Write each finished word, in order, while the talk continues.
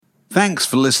Thanks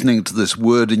for listening to this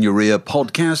Word in Your Ear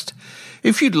podcast.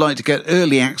 If you'd like to get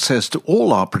early access to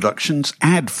all our productions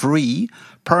ad-free,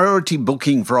 priority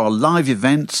booking for our live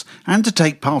events, and to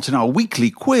take part in our weekly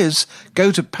quiz,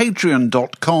 go to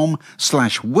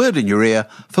patreon.com/wordinyourear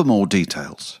for more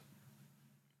details.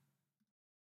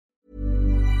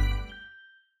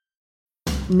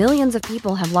 Millions of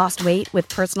people have lost weight with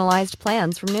personalized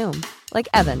plans from Noom. Like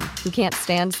Evan, who can't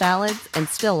stand salads and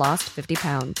still lost 50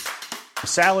 pounds.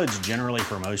 Salads generally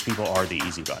for most people are the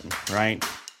easy button, right?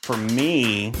 For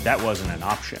me, that wasn't an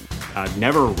option. I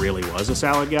never really was a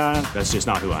salad guy. That's just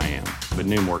not who I am. But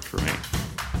Noom worked for me.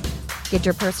 Get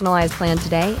your personalized plan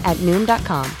today at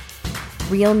Noom.com.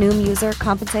 Real Noom user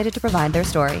compensated to provide their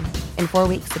story. In 4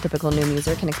 weeks, the typical Noom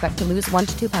user can expect to lose 1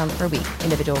 to 2 pounds per week.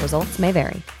 Individual results may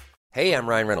vary. Hey, I'm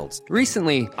Ryan Reynolds.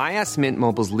 Recently, I asked Mint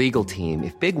Mobile's legal team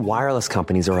if big wireless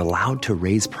companies are allowed to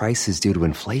raise prices due to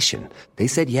inflation. They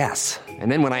said yes.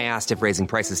 And then when I asked if raising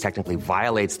prices technically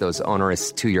violates those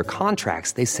onerous two-year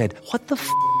contracts, they said, "What the f***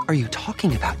 are you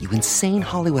talking about, you insane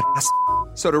Hollywood ass?"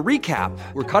 So to recap,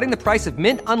 we're cutting the price of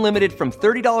Mint Unlimited from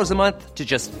 $30 a month to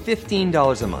just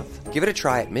 $15 a month. Give it a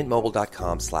try at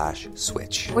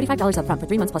mintmobile.com/switch. $45 up front for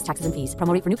 3 months plus taxes and fees.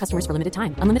 Promo rate for new customers for limited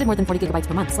time. Unlimited more than 40 gigabytes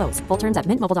per month. Slows full terms at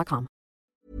mintmobile.com.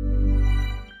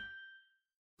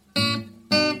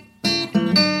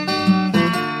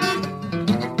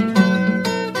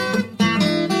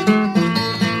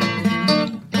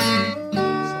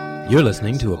 You're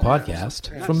listening to a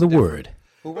podcast from The Word.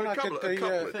 Well, when I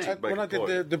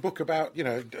did the book about,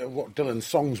 what Dylan's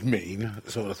songs mean,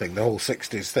 sort of thing, the whole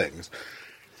 60s things,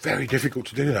 very difficult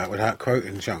to do that without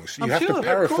quoting chunks. You have to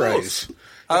paraphrase.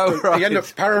 You end up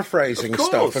paraphrasing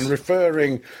stuff and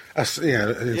referring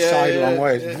sidelong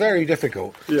ways. It's very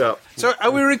difficult. Yeah. So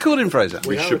are we recording, Fraser?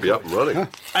 We should be up and running.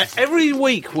 Every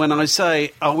week when I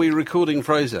say, are we recording,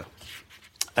 Fraser?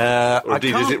 Or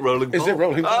indeed, is it rolling? Is it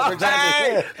rolling?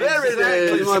 Hey, there it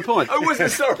is. My point. I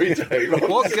wasn't sorry, Dave.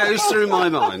 What goes through my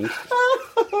mind?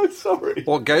 Sorry.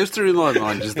 What goes through my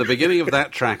mind is the beginning of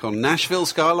that track on Nashville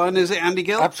Skyline. Is it Andy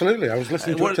Gill? Absolutely. I was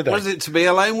listening to it today. Was it To Be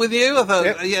Alone With You? I thought,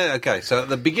 Yep. Yeah. Okay. So at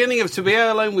the beginning of To Be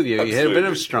Alone With You, you hear a bit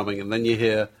of strumming, and then you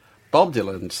hear Bob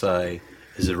Dylan say,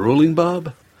 "Is it rolling,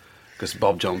 Bob?" Because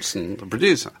Bob Johnson, the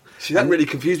producer. See, that really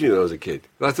confused me when I was a kid.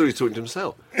 I thought he was talking to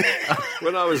himself.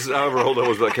 When I was, however old I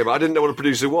was when that came out, I didn't know what a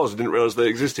producer was. I didn't realise they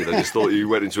existed. I just thought you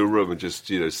went into a room and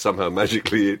just, somehow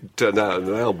magically it turned out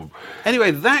an album.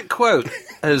 Anyway, that quote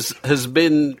has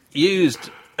been used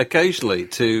occasionally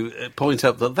to point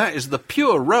out that is the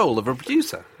pure role of a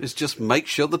producer, is just make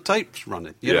sure the tape's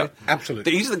running. You know?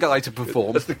 Absolutely. He's the guy to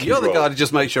perform. That's the key You're the role. guy to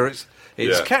just make sure it's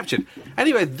captured.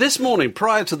 Anyway, this morning,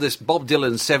 prior to this Bob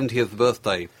Dylan 70th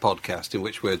birthday podcast, in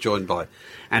which we're joined by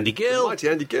Andy Gill, Mighty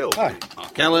Andy Gill. Hi.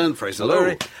 Mark Allen, Fraser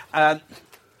Lurie, I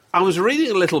was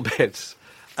reading a little bit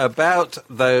about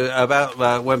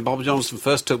when Bob Johnson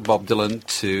first took Bob Dylan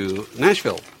to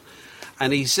Nashville,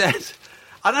 and he said,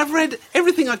 and I've read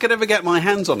everything I could ever get my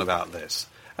hands on about this,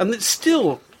 and it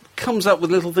still comes up with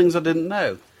little things I didn't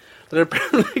know. That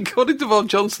apparently, according to Bob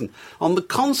Johnson, on the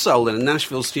console in a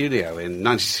Nashville studio in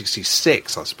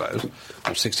 1966, I suppose,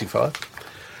 or 65,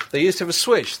 they used to have a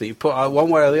switch that you put one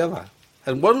way or the other.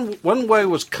 And one way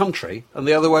was country, and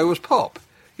the other way was pop.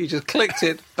 You just clicked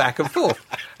it back and forth.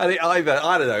 And it either,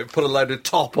 I don't know, put a load of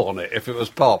top on it if it was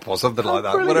pop or something like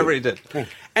that, whatever he did. And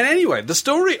anyway, the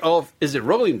story of Is It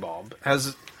Rolling, Bob?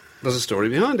 There's a story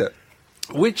behind it.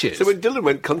 Which is... So when Dylan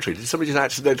went country, did somebody just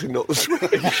accidentally knock the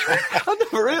switch? I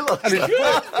never realised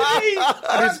that.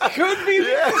 And it could be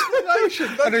the explanation.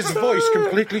 And his voice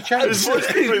completely changed. His voice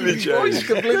completely changed.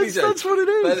 That's what it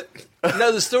is. But,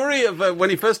 no, the story of when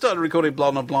he first started recording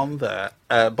Blonde on Blonde there,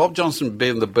 Bob Johnson would be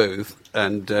in the booth,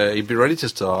 and he'd be ready to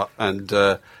start, and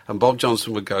Bob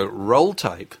Johnson would go, roll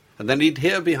tape, and then he'd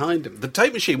hear behind him. The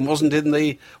tape machine wasn't in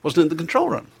the control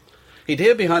room. He'd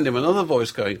hear behind him another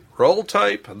voice going, roll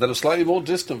tape, and then a slightly more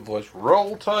distant voice,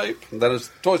 roll tape, and then a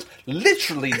voice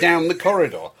literally down the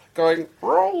corridor going,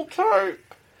 roll tape.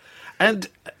 And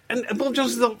Bob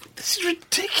Johnson thought, this is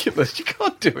ridiculous, you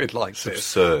can't do it like this.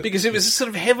 Absurd. Because it was a sort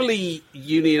of heavily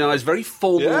unionised, very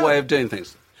formal way of doing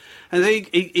things. And then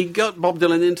he got Bob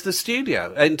Dylan into the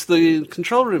studio, into the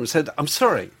control room, and said, I'm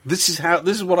sorry, this is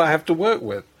what I have to work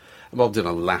with. Bob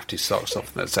Dylan laughed his socks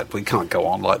off and said, we can't go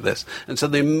on like this. And so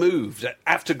they moved,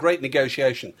 after great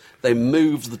negotiation, they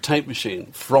moved the tape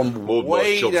machine from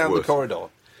way down the corridor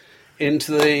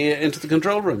into the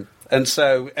control room. And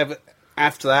so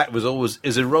after that, it was always,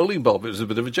 is it rolling, Bob? It was a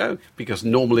bit of a joke, because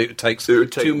normally it takes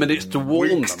 2 minutes to warm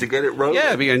them. To get it rolling.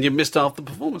 Yeah, and you missed half the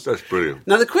performance. That's brilliant.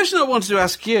 Now, the question I wanted to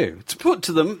ask you, to put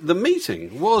to the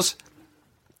meeting, was,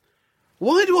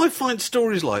 Why do I find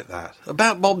stories like that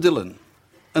about Bob Dylan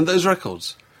and those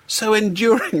records so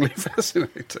enduringly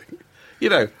fascinating? You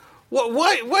know,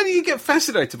 why do you get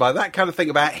fascinated by that kind of thing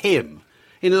about him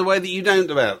in a way that you don't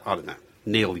about, I don't know,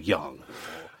 Neil Young,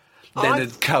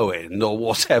 Leonard Cohen, or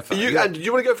whatever? Do you want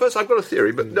to go first? I've got a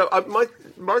theory, but no,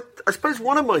 I suppose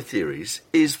one of my theories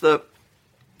is that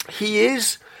he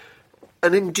is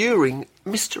an enduring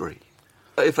mystery,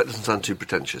 if that doesn't sound too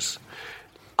pretentious.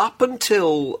 Up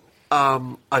until,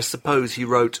 I suppose, he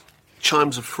wrote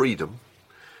Chimes of Freedom,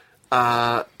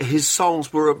 his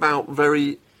songs were about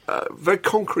very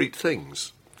concrete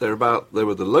things. They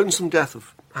were the lonesome death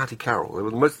of Hattie Carroll. They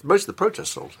were most of the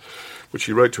protest songs, which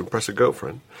he wrote to impress a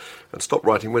girlfriend, and stopped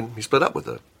writing when he split up with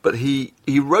her. But he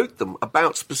wrote them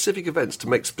about specific events to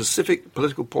make specific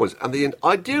political points, and the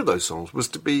idea of those songs was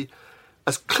to be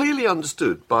as clearly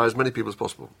understood by as many people as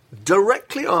possible.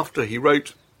 Directly after he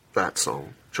wrote that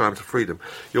song, Chimes of Freedom,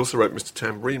 he also wrote Mr.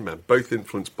 Tambourine Man, both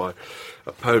influenced by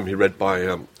a poem he read by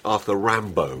Arthur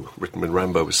Rimbaud, written when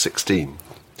Rimbaud was 16.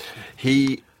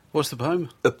 What's the poem?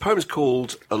 The poem is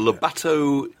called Le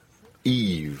Bateau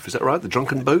Ivre. Is that right? The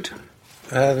Drunken Boat?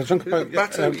 The Drunken Boat.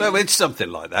 No, it's something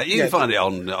like that. You can find it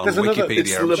on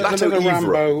Wikipedia. There's another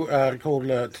Rambo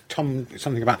called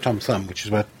something about Tom Thumb, which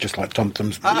is where just like Tom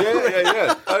Thumb's.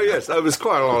 Yeah. Oh, yes. There was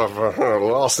quite a lot of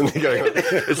larceny going on.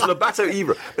 It's Le Bateau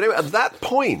Ivre. But anyway, at that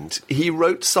point, he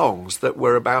wrote songs that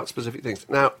were about specific things.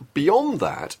 Now, beyond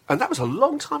that, and that was a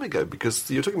long time ago, because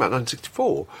you're talking about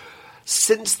 1964,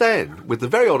 since then, with the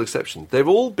very odd exception, they've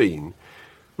all been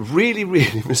really,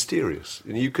 really mysterious.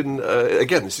 And you can,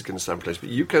 again, this is going to sound place, but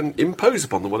you can impose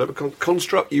upon them whatever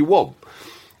construct you want.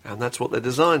 And that's what they're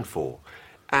designed for.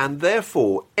 And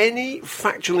therefore, any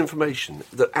factual information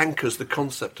that anchors the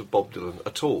concept of Bob Dylan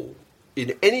at all,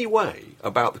 in any way,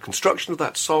 about the construction of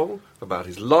that song, about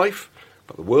his life,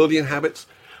 about the world he inhabits,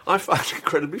 I find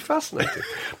incredibly fascinating,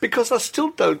 because I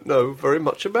still don't know very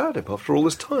much about him after all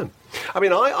this time. I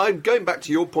mean, I'm going back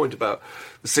to your point about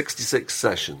the 66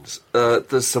 sessions.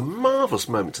 There's some marvellous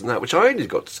moments in that, which I only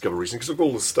got to discover recently, because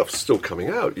all the stuff's still coming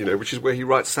out, you know, which is where he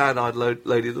writes Sad-Eyed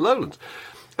Lady of the Lowlands.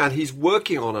 And he's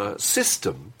working on a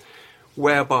system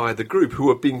whereby the group, who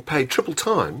are being paid triple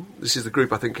time, this is the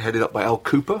group I think headed up by Al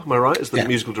Cooper, am I right, as the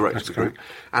musical director of the group,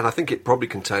 and I think it probably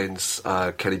contains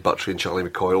Kenny Buttrey and Charlie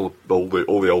McCoy,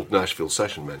 all the old Nashville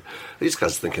session men. These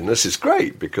guys are thinking, this is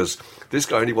great, because this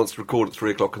guy only wants to record at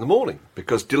 3 o'clock in the morning,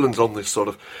 because Dylan's on this sort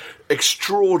of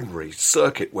extraordinary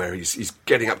circuit where he's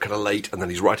getting up kind of late, and then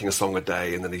he's writing a song a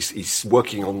day, and then he's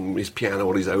working on his piano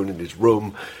on his own in his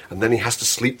room, and then he has to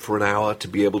sleep for an hour to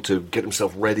be able to get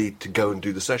himself ready to go and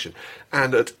do the session.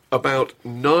 And at about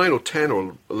 9 or 10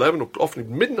 or 11 or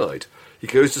often midnight, he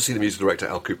goes to see the music director,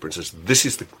 Al Cooper, and says, this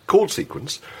is the chord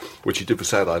sequence, which he did for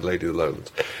Sad-Eyed Lady of the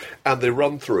Lowlands. And they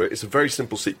run through it. It's a very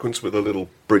simple sequence with a little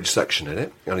bridge section in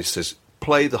it. And he says,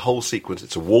 play the whole sequence.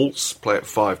 It's a waltz, play it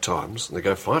 5 times. And they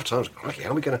go, 5 times? Crikey,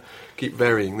 how are we going to keep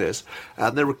varying this?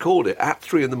 And they record it at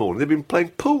 3 in the morning. They've been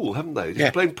playing pool, haven't they? They've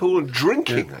been playing pool and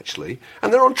drinking, actually.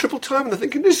 And they're on triple time, and they're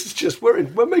thinking, this is just, we're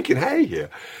making hay here.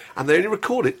 And they only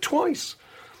record it twice.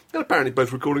 And apparently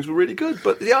both recordings were really good.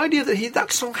 But the idea that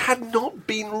that song had not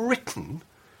been written,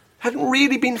 hadn't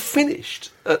really been finished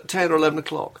at 10 or 11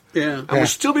 o'clock. And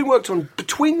was still being worked on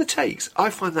between the takes, I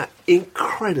find that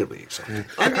incredibly exciting.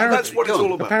 And that's what it's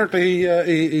all about. Apparently,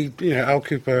 Al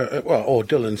Cooper, or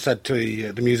Dylan said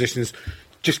to the musicians,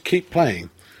 just keep playing.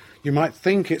 You might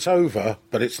think it's over,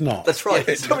 but it's not. That's right.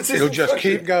 It'll just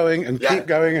keep going and keep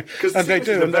going. And they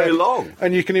do. And very long.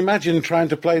 And you can imagine trying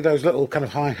to play those little kind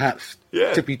of hi-hats,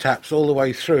 tippy taps all the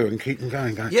way through and keep them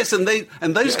going. Yes, and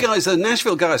those guys, the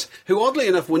Nashville guys, who oddly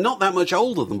enough were not that much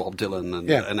older than Bob Dylan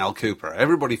and Al Cooper.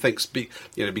 Everybody thinks,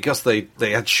 because they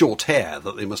had short hair,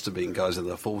 that they must have been guys in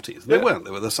their 40s. They weren't. They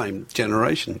were the same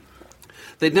generation.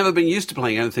 They'd never been used to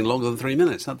playing anything longer than 3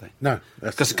 minutes, had they? No.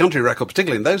 Because the country record,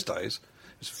 particularly in those days,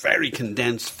 was very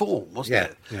condensed form, wasn't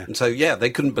it? Yeah. And so, they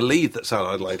couldn't believe that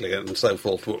Sad-Eyed Lady and so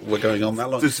forth were going on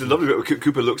that long. This is a lovely bit where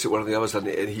Cooper looks at one of the others and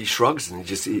he shrugs and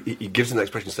he gives him the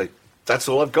expression to say, that's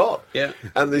all I've got. Yeah.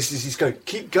 And he's going,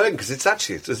 keep going, because it's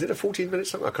actually, is it a 14-minute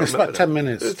song? I can't remember. It's about 10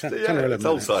 minutes. 10 or 11 minutes. It's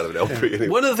old side of an LP. Anyway.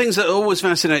 One of the things that always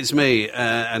fascinates me,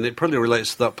 and it probably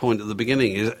relates to that point at the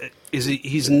beginning, is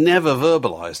he's never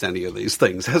verbalised any of these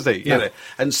things, has he? You know?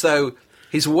 And so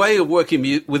his way of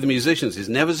working with musicians is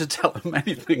never to tell them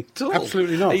anything at all.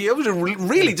 Absolutely not. He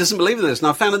really doesn't believe in this. And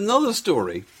I found another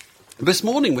story this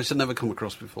morning which I'd never come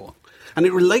across before. And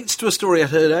it relates to a story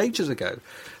I'd heard ages ago,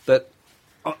 that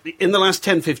in the last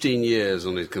 10, 15 years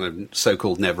on his kind of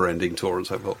so-called never-ending tour and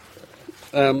so forth,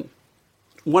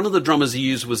 one of the drummers he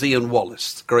used was Ian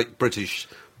Wallace, great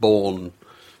British-born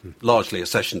largely a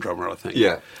session drummer, I think.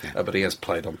 Yeah. But he has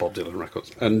played on Bob Dylan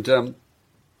records.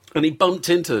 And he bumped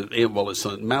into Ian Wallace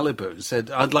at Malibu and said,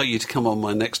 I'd like you to come on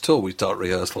my next tour. We start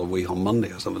rehearsal a week on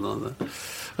Monday or something like that.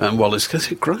 And Wallace goes,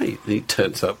 great. And he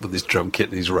turns up with his drum kit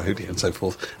and his roadie and so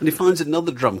forth. And he finds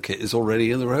another drum kit is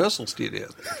already in the rehearsal studio.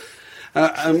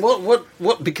 And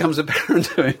what becomes apparent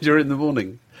to him during the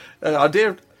morning? Our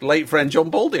dear late friend John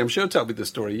Baldy, I'm sure, told me this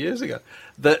story years ago,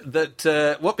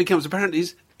 that what becomes apparent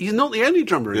is he's not the only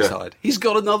drummer inside. He's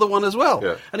got another one as well.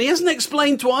 Yeah. And he hasn't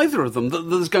explained to either of them that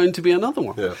there's going to be another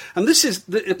one. Yeah. And this is,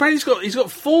 apparently he's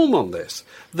got form on this,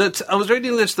 that I was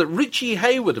reading this, that Richie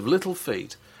Hayward of Little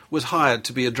Feat was hired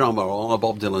to be a drummer on a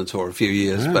Bob Dylan tour a few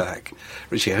years back.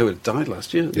 Richie Hayward died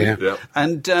last year. Yeah.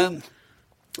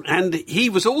 And he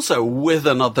was also with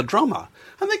another drummer.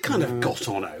 And they kind of got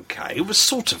on okay. It was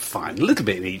sort of fine, a little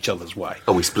bit in each other's way.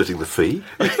 Are we splitting the fee?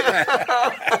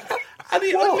 And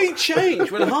it only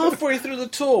changed when halfway through the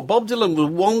tour, Bob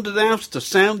Dylan wandered out to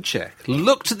sound check,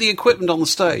 looked at the equipment on the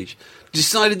stage,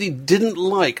 decided he didn't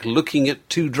like looking at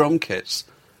two drum kits.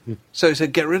 So he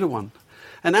said, get rid of one.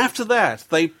 And after that,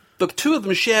 the two of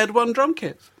them shared one drum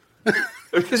kit.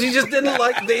 Because he just didn't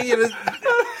like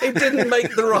it didn't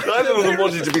make the right... Neither of them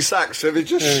wanted to be sacked, so they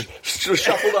just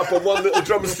shuffled up on one little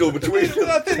drum stool between them.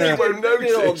 I think they won't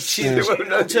notice. They won't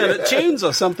notice. Alternate tunes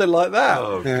or something like that.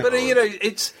 Oh, but,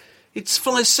 it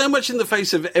flies so much in the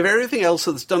face of everything else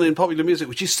that's done in popular music,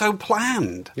 which is so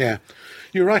planned. Yeah.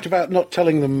 You're right about not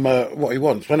telling them what he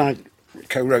wants. When I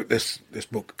co-wrote this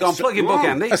book... Go on, plug your book,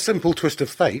 Andy. A Simple Twist of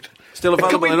Fate. Still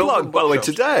available. Can we in all plug, by the way,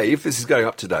 bookshops. today, if this is going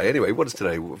up today, anyway, what is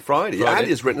today? Friday. Andy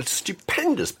has written a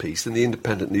stupendous piece in the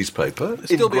Independent newspaper. It'll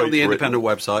still be on the Independent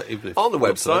website. Even if On the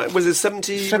website. Was it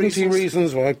 70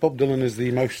 reasons why Bob Dylan is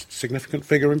the most significant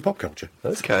figure in pop culture.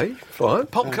 Okay, fine.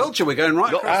 Pop culture, we're going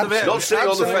right across the bit. Not sitting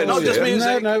on the fence. Not just here.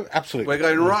 music. No, absolutely. We're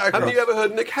going right across. Haven't you ever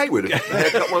heard Nick Hayward of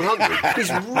Haircut 100?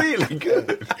 He's really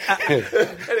good.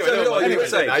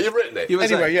 Anyway, you've written it.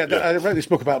 Anyway, I wrote this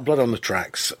book about Blood on the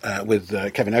Tracks with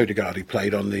Kevin Odegaard, who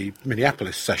played on the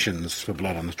Minneapolis sessions for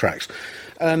Blood on the Tracks.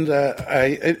 And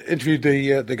I interviewed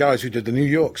the guys who did the New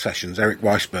York sessions, Eric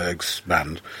Weisberg's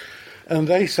band. And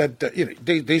they said that,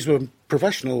 these were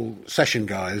professional session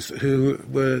guys who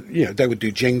were, they would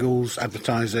do jingles,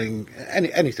 advertising,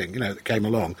 anything, that came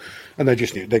along. And they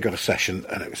just knew they got a session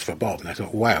and it was for Bob. And they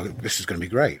thought, wow, this is going to be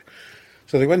great.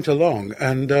 So they went along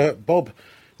and Bob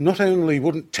not only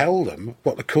wouldn't tell them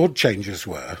what the chord changes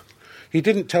were, he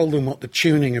didn't tell them what the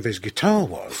tuning of his guitar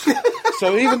was.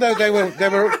 So even though they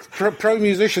were pro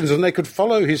musicians and they could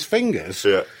follow his fingers,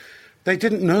 they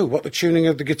didn't know what the tuning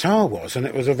of the guitar was, and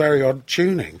it was a very odd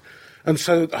tuning. And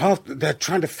so they're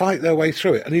trying to fight their way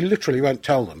through it, and he literally won't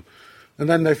tell them. And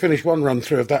then they finish one run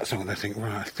through of that song, and they think,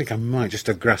 right, I think I might just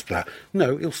have grasped that.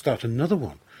 No, he'll start another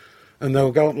one. And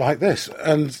they'll go like this.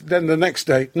 And then the next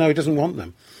day, no, he doesn't want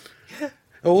them.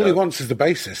 All he wants is the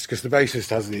bassist, because the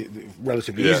bassist has the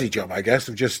relatively easy job, I guess,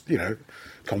 of just,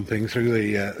 comping through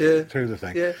the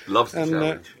thing. Yeah. Loves the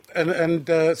challenge. And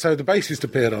so the bassist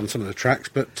appeared on some of the tracks,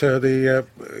 but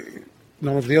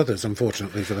none of the others,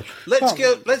 unfortunately, for them.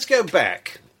 Let's go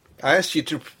back. I asked you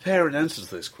to prepare an answer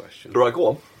to this question. Right, go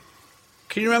on.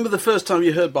 Can you remember the first time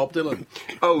you heard Bob Dylan?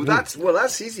 Oh,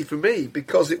 that's easy for me,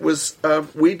 because it was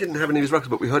we didn't have any of his records,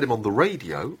 but we heard him on the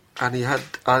radio, and he had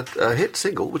a hit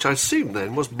single, which I assume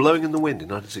then was "Blowing in the Wind" in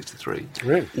 1963.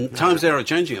 Really? Times They Are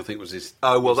Changing, I think, was his.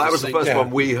 Oh well, that was the single. first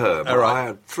one we heard. Oh, right. I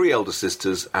had 3 elder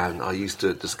sisters, and I used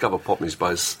to discover pop music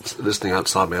by listening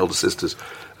outside my elder sister's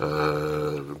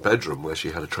bedroom, where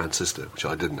she had a transistor, which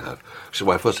I didn't have. Which is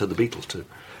why I first heard the Beatles too.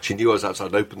 She knew I was outside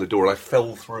and opened the door and I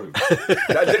fell through.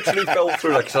 I literally fell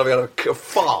through like something out of a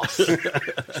farce.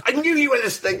 I knew you were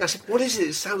listening. I said, what is it?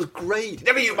 It sounds great.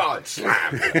 Never you mind.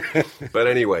 Slam. But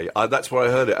anyway, that's where I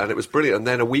heard it, and it was brilliant. And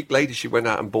then a week later she went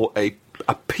out and bought a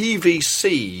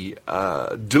PVC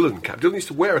Dylan cap. Dylan used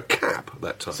to wear a cap at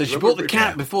that time. So she bought the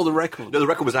cap before the record? No, the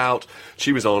record was out.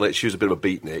 She was on it. She was a bit of a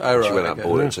beatnik. Oh, right, she went out and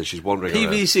bought it, so she's wandering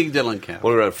around. PVC Dylan cap.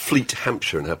 Wandering around Fleet,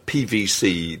 Hampshire in her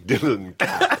PVC Dylan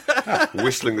cap.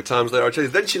 Whistling the Times They Are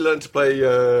Changing. Then she learned to play,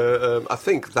 I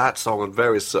think, that song and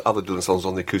various other Dylan songs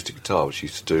on the acoustic guitar, which she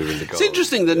used to do in the garden. It's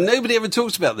interesting that nobody ever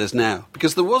talks about this now,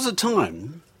 because there was a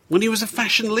time when he was a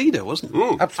fashion leader, wasn't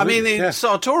he? Absolutely, I mean, in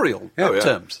sartorial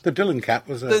terms. The Dylan cap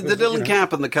was... The Dylan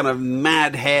cap and the kind of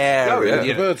mad hair,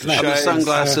 the bird's nest. and the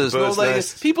sunglasses. Bird's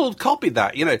nest. People copied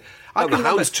that, I the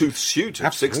houndstooth suit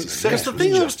of 66. Because the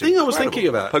thing I was thinking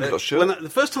about, Polka dot shirt. the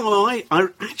first time I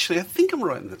think I'm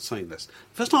right in saying this.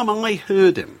 The first time I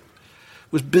heard him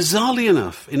was bizarrely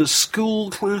enough in a school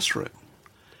classroom,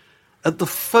 at the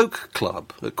Folk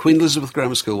Club at Queen Elizabeth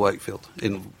Grammar School, Wakefield,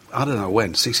 in, I don't know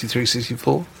when, 63,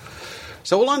 64?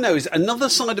 So all I know is another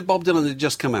side of Bob Dylan had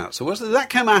just come out. So that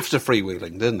came after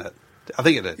Freewheeling, didn't it? I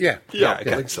think it did. Yeah. Okay. I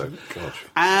think so. Gosh.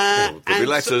 There'll be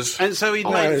letters. So he'd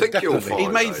I made, think you'll find, he'd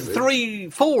made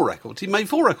David. 4 records. He'd made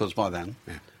 4 records by then,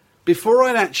 before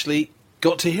I'd actually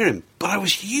got to hear him. But I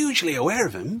was hugely aware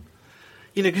of him,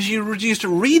 because you used to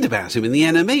read about him in the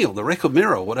NME or the Record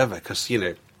Mirror or whatever, because,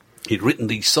 he'd written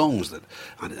these songs that,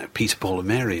 I don't know, Peter, Paul and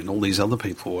Mary and all these other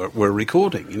people were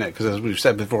recording, because as we've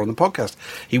said before on the podcast,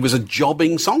 he was a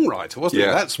jobbing songwriter, wasn't he?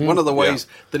 That's one of the ways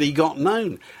that he got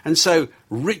known. And so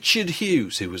Richard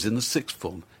Hughes, who was in the 6th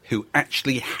form, who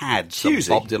actually had some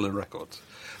Bob Dylan records.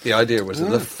 The idea was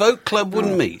that the Folk Club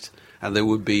would meet and there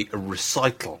would be a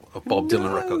recital of Bob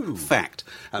Dylan records. Fact.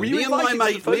 And me and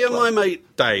my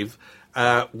mate Dave,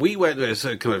 we went as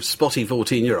a kind of spotty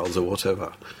 14-year-olds or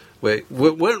whatever. We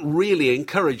weren't really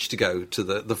encouraged to go to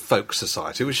the folk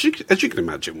society, which, as you can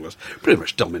imagine, was pretty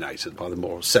much dominated by the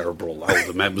more cerebral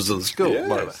older members of the school.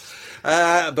 Yes.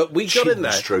 But we got in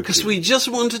there because we just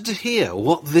wanted to hear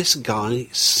what this guy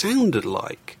sounded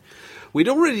like. We'd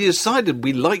already decided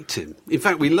we liked him. In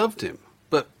fact, we loved him.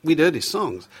 But we'd heard his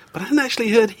songs. But I hadn't actually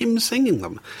heard him singing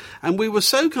them. And we were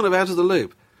so kind of out of the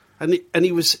loop. And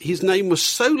his name was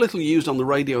so little used on the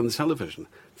radio and the television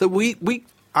that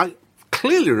I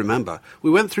clearly remember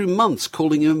we went through months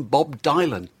calling him Bob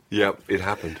Dylan. Yeah, it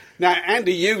happened. Now,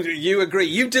 Andy, you agree?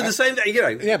 You did the same thing,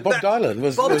 Yeah, Bob Dylan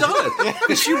was... Bob Dylan,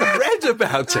 because you read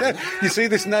about it. Yeah, you see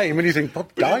this name and you think,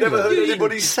 Bob Dylan. You've never heard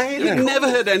anybody say it. You've never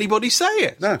heard anybody say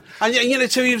it. No.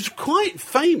 And, so he was quite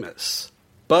famous,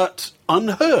 but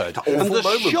unheard. And the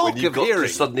shock when you of got hearing... to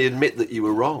suddenly admit that you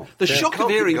were wrong. The shock of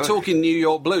hearing Talking New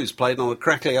York Blues played on a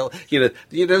crackly,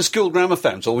 school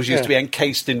gramophones always used to be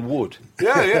encased in wood.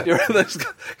 Yeah. Those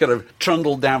kind of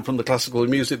trundled down from the classical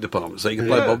music department so you could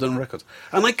play Bob Dylan records.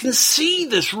 And I can see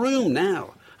this room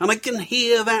now. And I can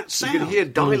hear that sound. You can hear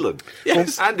Dylan.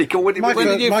 Yes. Andy, when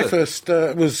did you my first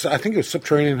was, I think it was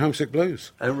Subterranean Homesick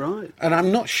Blues. Oh, right. And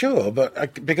I'm not sure,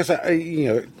 but because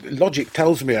logic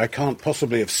tells me I can't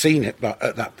possibly have seen it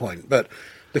at that point. But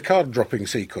the card dropping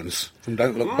sequence from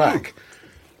Don't Look Back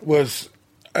was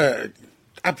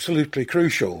absolutely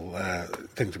crucial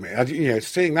thing to me.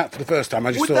 Seeing that for the first time,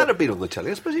 I just would thought... that have been on the telly?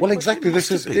 I suppose well, exactly.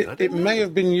 It may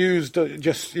have been used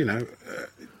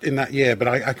in that year, but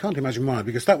I can't imagine why,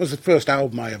 because that was the first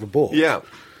album I ever bought. Yeah.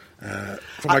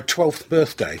 For my 12th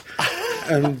birthday,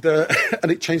 and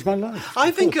it changed my life.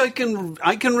 I think I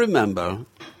can remember,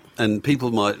 and people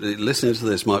listening to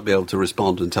this might be able to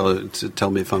respond and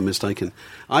tell me if I'm mistaken.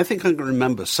 I think I can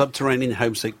remember Subterranean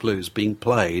Homesick Blues being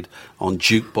played on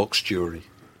Jukebox Jury,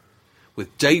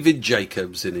 with David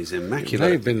Jacobs in his immaculate... It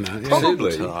may have been that,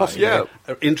 Probably. Yeah.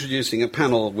 Introducing a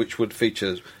panel which would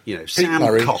feature, Sam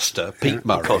Murray. Costa, Pete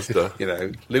Murray, Costa.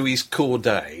 Louis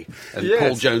Corday, and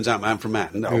Paul Jones, Ant-Man from Man.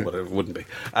 No, but it wouldn't be.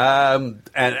 And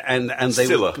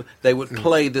they would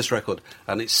play this record,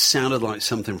 and it sounded like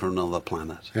something from another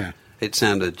planet. Yeah. It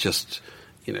sounded just...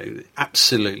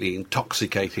 absolutely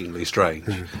intoxicatingly strange.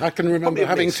 I can remember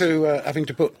having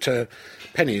to put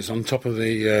pennies on top of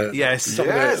the because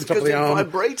it arm.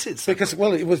 vibrated. Because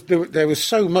there was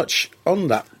so much on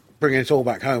that Bringing It All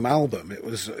Back Home album. It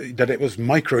was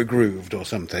micro grooved or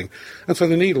something, and so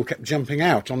the needle kept jumping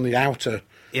out on the outer.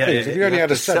 Things. If you only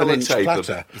had a 7-inch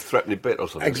platter, a threatening bit or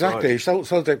something. Exactly,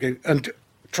 right. and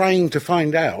trying to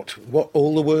find out what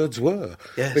all the words were,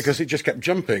 because it just kept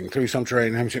jumping through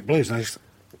Subterranean Homesick Blues,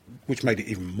 which made it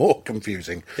even more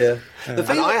confusing. Yeah. And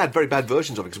I had very bad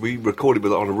versions of it, because we recorded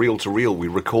with it on a reel-to-reel. We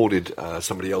recorded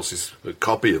somebody else's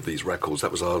copy of these records.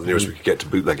 That was the nearest we could get to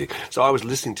bootlegging. So I was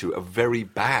listening to a very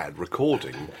bad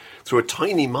recording through a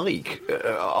tiny mic,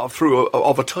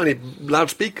 of a tiny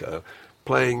loudspeaker,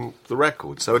 playing the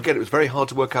record. So again, it was very hard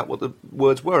to work out what the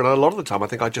words were, and a lot of the time I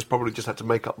think I probably just had to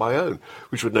make up my own,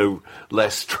 which was no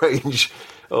less strange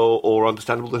or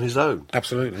understandable than his own.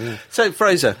 Absolutely, yeah. So,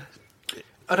 Fraser...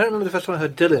 I don't remember the first time I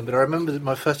heard Dylan, but I remember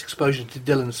my first exposure to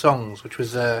Dylan songs, which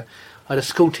was I had a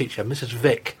school teacher, Mrs.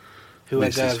 Vick, who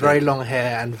had very long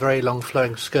hair and very long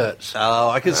flowing skirts. Oh,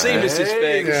 I can see Mrs.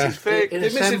 Vick. Mrs. Vick.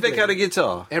 Did Mrs. Vick had a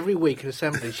guitar? Every week at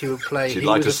assembly she would play... She'd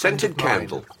light a scented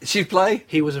candle. She'd play?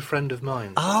 He Was a Friend of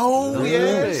Mine. Oh,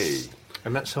 yes.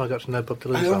 And that's how I got to know Bob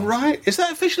Dylan songs. Oh, right. Is that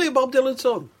officially a Bob Dylan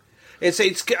song? I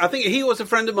think He Was a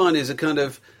Friend of Mine is a kind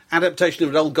of adaptation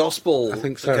of an old gospel, I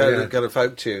think so, kind of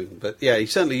folk tune. But yeah, he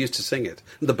certainly used to sing it.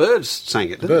 And the Byrds sang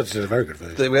it. The Byrds did a very good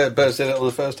version. The Byrds did it on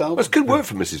the first album. That's good work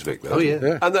for Mrs. Vick, though. Oh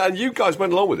yeah. And you guys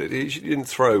went along with it. You didn't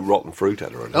throw rotten fruit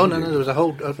at her. Oh no, there was a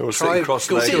whole tribe of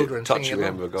school children touching the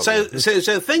hem of a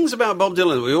So things about Bob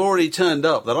Dylan that we already turned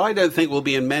up that I don't think will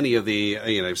be in many of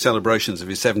the celebrations of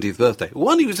his 70th birthday.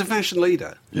 One, he was a fashion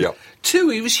leader. Yeah. Two,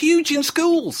 he was huge in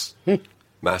schools.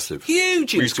 Massive.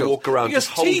 Huge. We used to walk around just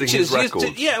holding his records.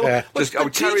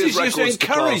 Teachers used to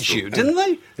encourage you, didn't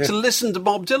they, to listen to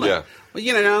Bob Dylan? Yeah.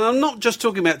 Well, and I'm not just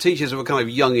talking about teachers who were kind of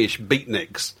youngish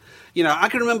beatniks. I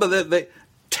can remember that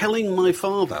telling my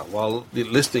father while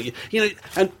listening,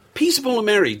 and Peaceable and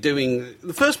Merry doing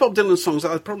the first Bob Dylan songs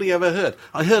that I'd probably ever heard.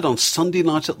 I heard on Sunday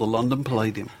night at the London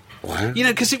Palladium. Wow.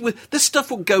 Because this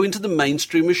stuff would go into the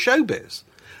mainstream of showbiz.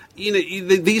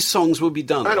 These songs would be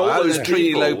done. And all those Trini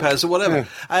people. Lopez or whatever.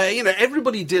 Yeah.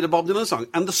 Everybody did a Bob Dylan song.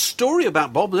 And the story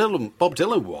about Bob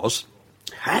Dylan was,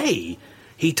 hey,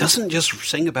 he doesn't just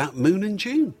sing about Moon and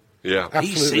June. Yeah.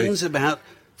 He sings about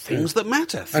things that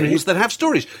matter, things that have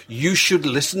stories. You should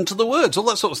listen to the words, all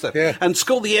that sort of stuff. Yeah. And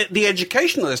school, the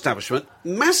educational establishment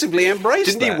massively embraced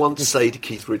Didn't that. he once say to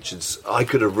Keith Richards, I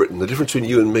could have written, the difference between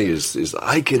you and me is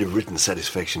I could have written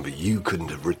Satisfaction, but you couldn't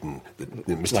have written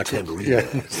Mr. Tambourine. Yeah.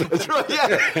 That's right,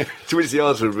 yeah. To which the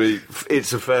answer would be,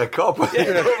 it's a fair cop.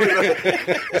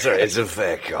 Sorry, it's a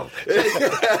fair cop.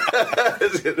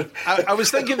 I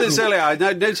was thinking this earlier. I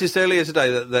noticed earlier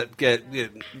today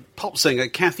that pop singer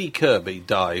Kathy Kirby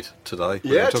died today.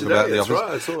 Yeah, talking today, about the that's office.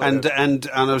 right, I saw that, And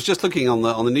I was just looking on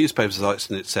the newspaper sites,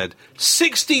 and it said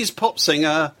 60s pop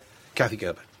singer Kathy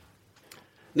Kirby.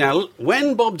 Now,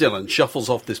 when Bob Dylan shuffles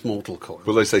off this mortal coil,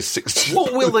 Will they say 60s?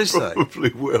 what will they say?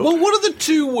 Probably will. Well, what are the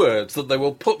two words that they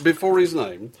will put before his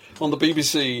name on the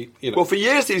BBC? Well, for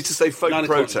years they used to say folk 9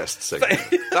 o'clock. protest singer.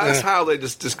 That's how they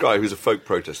just describe who's a folk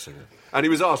protest singer. And he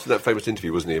was asked in that famous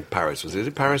interview, wasn't he, in Paris? Was it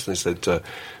in Paris? And he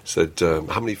said,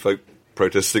 how many folk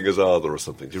protest singers are there or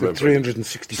something? Do you remember?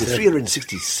 367.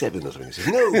 367 or something. He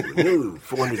said, no,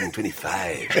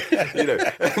 425.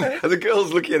 And the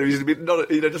girl's looking at him. He's a bit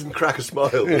doesn't crack a smile.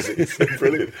 Does he? It's so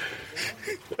brilliant.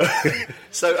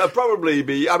 So probably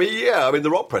be. The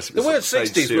rock press. The word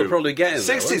 60s will probably get in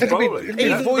there. 60s probably. It'd be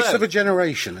the voice of a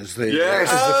generation, is the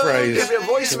phrase. It'd be a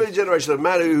voice of a generation. A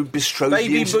man who bestrode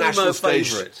Baby the international boomer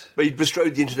stage. favourite. But he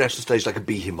bestrode the international stage like a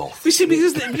behemoth. You see,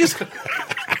 because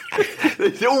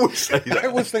They always say that. I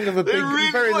always think of a big,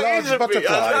 very large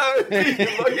butterfly.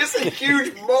 It's a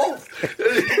huge moth.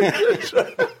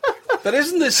 But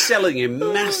isn't this selling him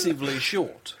massively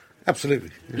short?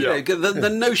 Absolutely. Yeah. The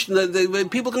notion that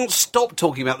people can't stop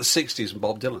talking about the 60s and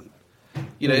Bob Dylan.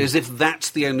 As if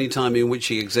that's the only time in which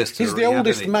he exists. He's the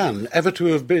oldest man ever to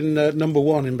have been number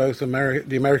one in both the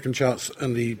American charts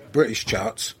and the British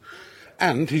charts.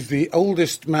 And he's the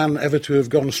oldest man ever to have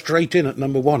gone straight in at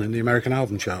number one in the American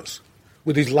album charts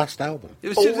with his last album.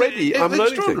 Already, I'm learning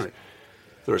extraordinary. things.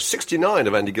 There are 69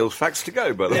 of Andy Gill's facts to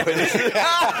go, by the way.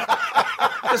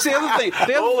 That's the other thing.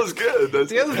 All is good.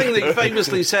 The other thing that he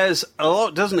famously says a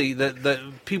lot, doesn't he, that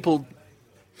people...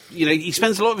 he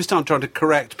spends a lot of his time trying to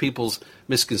correct people's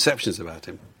misconceptions about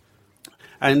him.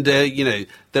 And,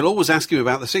 they'll always ask him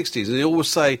about the 60s, and he'll always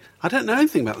say, I don't know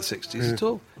anything about the 60s at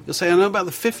all. He'll say, I know about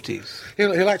the 50s.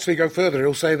 He'll actually go further.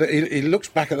 He'll say that he looks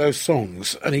back at those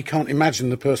songs and he can't imagine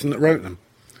the person that wrote them.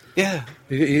 Yeah.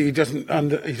 He doesn't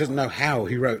know how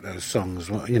he wrote those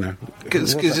songs,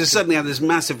 Because he suddenly had this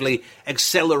massively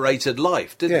accelerated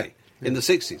life, didn't he, in the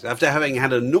 60s? After having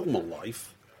had a normal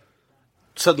life,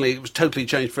 suddenly it was totally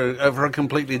changed for a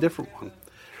completely different one.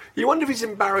 You wonder if he's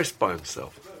embarrassed by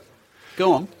himself.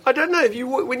 Go on. I don't know.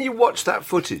 When you watch that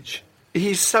footage,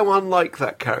 he's so unlike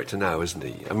that character now, isn't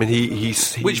he? I mean,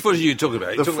 he's Which footage are you talking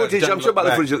about? The footage. I'm talking about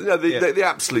the footage. The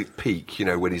absolute peak.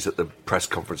 When he's at the press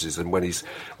conferences and when he's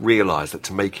realised that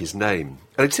to make his name.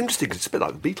 And it's interesting because it's a bit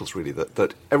like the Beatles, really.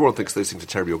 That everyone thinks those things are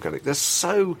terribly organic. They're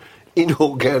so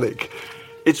inorganic.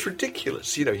 It's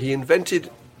ridiculous. He invented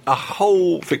a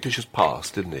whole fictitious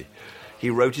past, didn't he? He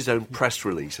wrote his own press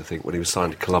release, I think, when he was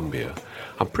signed to Columbia.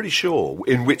 I'm pretty sure,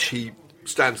 in which he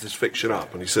stands this fiction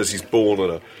up and he says he's born on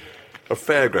a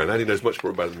fairground. Andy knows much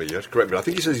more about it than me. You have to correct me. I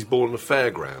think he says he's born on a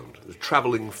fairground, a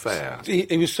travelling fair.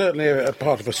 He was certainly a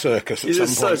part of a circus at some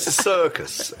point. It's a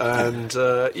circus. And,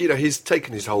 he's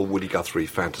taken his whole Woody Guthrie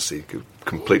fantasy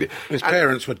completely. His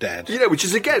parents were dead. Which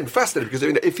is, again, fascinating because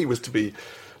if he was to be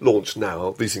launched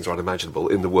now, these things are unimaginable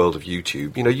in the world of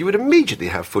YouTube. You would immediately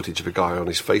have footage of a guy on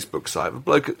his Facebook site, a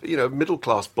bloke, a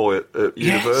middle-class boy at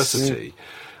university,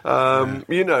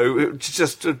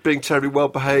 Just being terribly well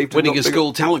behaved, winning a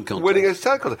school talent contest.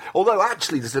 Although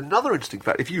actually, there's another interesting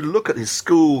fact. If you look at his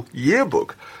school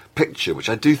yearbook picture, which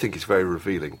I do think is very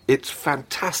revealing, it's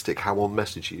fantastic how on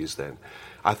message he is. Then,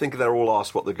 I think they're all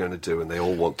asked what they're going to do, and they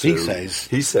all want to.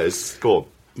 He says, "Go on."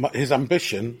 His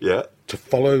ambition, to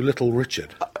follow Little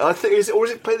Richard. I think, is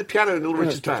it play the piano in Little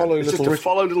Richard's band?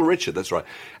 Follow Little Richard. That's right.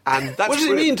 And that's what does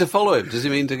he mean to follow him? Does he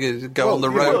mean to go on the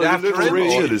road after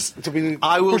him?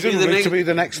 I will be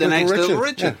the next Little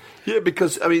Richard. Yeah,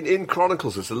 because in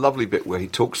Chronicles, there's a lovely bit where he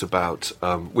talks about,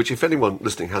 which if anyone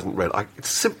listening hasn't read, I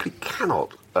simply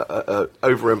cannot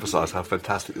overemphasise how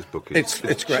fantastic this book is.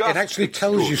 It's great. It actually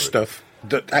tells you stuff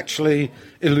that actually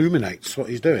illuminates what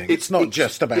he's doing. It's not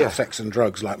just about sex and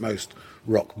drugs like most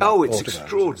rock. It's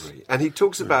extraordinary. And he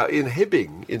talks about in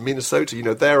Hibbing, in Minnesota,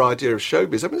 their idea of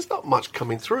showbiz. There's not much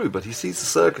coming through, but he sees the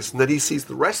circus and then he sees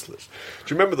the wrestlers.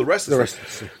 Do you remember the wrestlers? The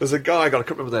wrestlers. There's a guy, I can't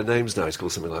remember their names now, he's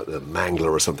called something like the Mangler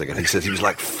or something, and he says he was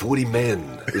like 40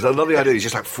 men. There's another idea, he's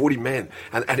just like 40 men.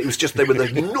 And it was just, they were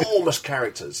the enormous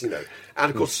characters, And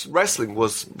of course, wrestling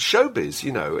was showbiz,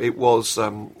 it was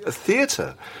a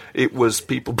theatre. It was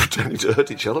people pretending to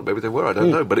hurt each other, maybe they were, I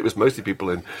don't know, but it was mostly people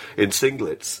in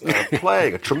singlets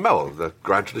playing a tremolo, the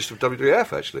grand tradition of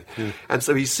WWF, actually. And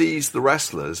so he sees the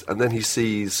wrestlers, and then he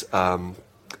sees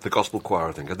the gospel choir,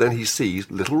 I think, and then he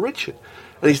sees Little Richard.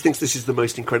 And he thinks this is the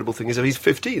most incredible thing. He's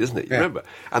 15, isn't it? You remember?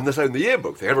 And so in the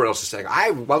yearbook thing, everyone else is saying, I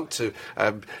want to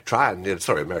try and...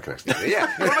 sorry, American accent. Yeah.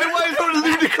 Where does the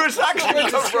ludicrous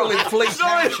accent come from?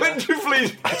 Sorry, I went to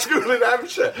Fleet School in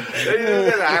Hampshire.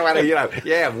 I want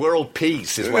to, world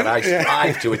peace is what I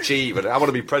strive to achieve, and I want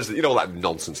to be president. All that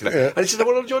nonsense. And he says, I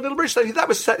want to join Little Richard. So that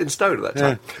was set in stone at that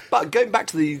time. But going back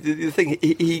to the thing,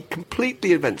 he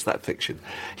completely invents that fiction.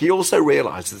 He also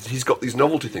realises that he's got these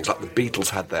novelty things, like the Beatles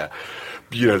had their...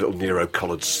 little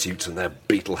Nero-collared suits and their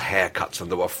Beatle haircuts, and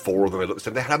there were 4 of them.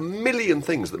 They had a million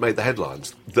things that made the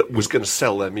headlines that was going to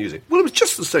sell their music. Well, it was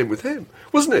just the same with him,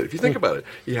 wasn't it? If you think about it.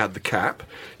 He had the cap,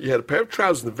 he had a pair of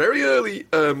trousers, and the very early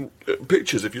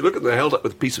pictures, if you look at them, they're held up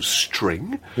with a piece of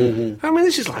string.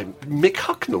 This is like Mick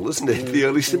Hucknell, isn't it? The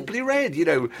early Simply Red, He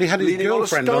had his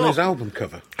girlfriend on his album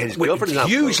cover. And his girlfriend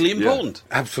hugely important.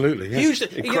 Yeah. Absolutely, yes.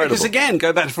 Hugely. Because again,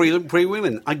 go back to Free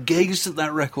Women. I gazed at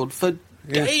that record for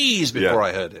days before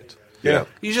I heard it. Yeah.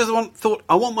 You just thought,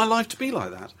 I want my life to be like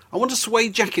that. I want a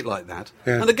suede jacket like that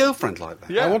and a girlfriend like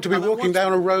that. Yeah. I want to be walking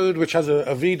down a road which has a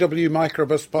VW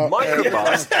microbus park.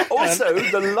 Also,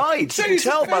 the light. You can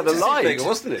tell by the light. Thing,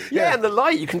 wasn't it? Yeah, and the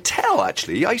light, you can tell,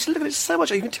 actually. I used to look at it so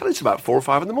much. You can tell it's about 4 or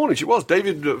 5 in the morning. It was.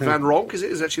 David Van Ronk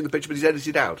is actually in the picture, but he's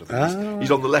edited out.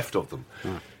 He's on the left of them.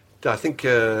 I think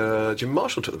Jim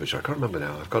Marshall took the picture. I can't remember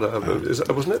now. I've got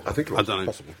wasn't it? I think it was. I don't know.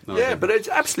 Possible. No, but it's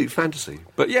absolute fantasy.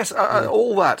 But yes,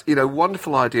 all that,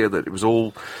 wonderful idea that it was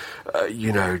all,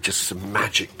 just some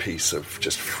magic piece of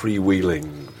just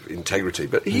freewheeling integrity.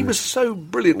 But he was so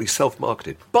brilliantly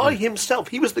self-marketed by himself.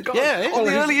 He was the guy on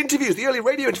the early interviews, the early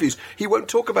radio interviews. He won't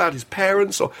talk about his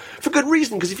parents, or for good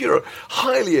reason, because if you're a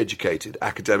highly educated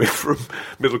academic from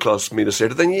middle-class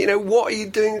Minnesota, then, what are you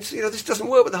doing? This doesn't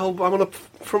work with the whole, I'm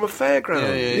from a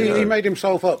fairground. He made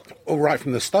himself up all right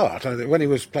from the start. When he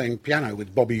was playing piano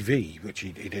with Bobby V, which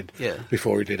he did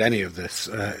before he did any of this,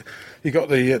 he got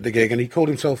the gig and he called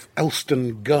himself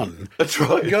Elston Gunn. That's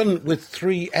right. Gunn with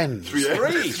 3 Ns. 3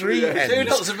 Ns.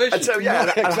 And so,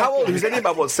 and how old? He was only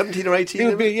about, 17 or 18? He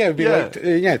would be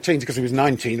late teens, because he was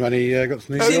 19 when he got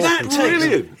to New York.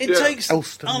 It takes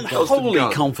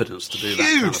unholy confidence to do that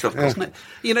kind of stuff, doesn't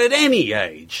it? At any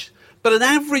age. But an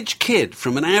average kid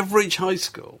from an average high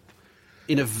school,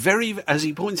 in a very, as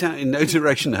he points out in No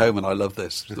Direction Home, and I love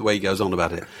this, the way he goes on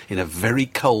about it, in a very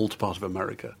cold part of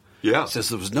America. Yeah. He says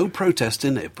there was no protest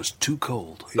in it. It was too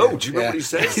cold. Oh, do you remember what he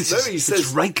says? He says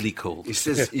it's rightly cold. He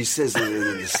says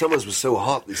the summers were so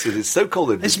hot. He said it's so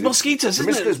cold. It's mosquitoes, isn't it?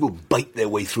 The mosquitoes will bite their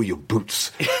way through your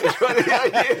boots.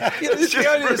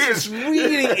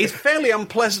 It's fairly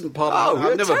unpleasant part of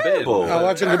I've never been.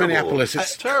 I've been to Minneapolis.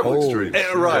 It's terrible extremes.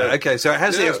 Right, okay, so it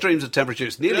has the extremes of temperature.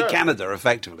 It's nearly Canada,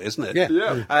 effectively, isn't it?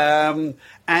 Yeah.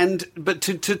 But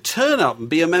to turn up and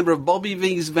be a member of Bobby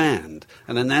V's band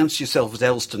and announce yourself as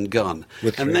Elston Gunn,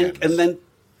 and then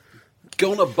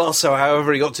go on a bus or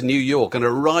however he got to New York and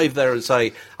arrive there and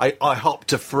say, I hopped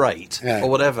to freight or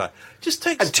whatever. Just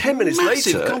takes and 10 minutes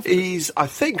later, confidence. he's, I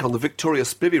think, on the Victoria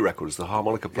Spivey record as the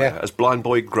harmonica player, as Blind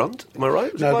Boy Grunt. Am I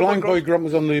right? No, Blind Boy Grunt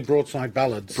was on the Broadside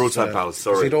Ballads. Broadside Ballads,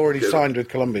 sorry. He'd already signed with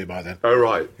Columbia by then. Oh,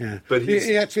 right. Yeah. But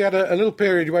he actually had a little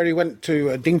period where he went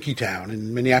to Dinkytown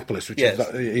in Minneapolis, which is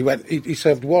he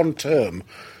served 1 term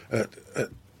at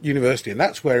university, and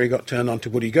that's where he got turned on to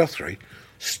Woody Guthrie,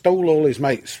 stole all his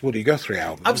mates' Woody Guthrie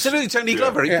albums. Absolutely, Tony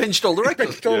Glover. He pinched all the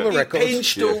records.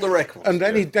 Pinched all the records. And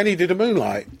then he did a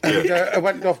Moonlight and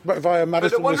went off via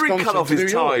Madison, Wisconsin. He cut off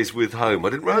his ties with Home. I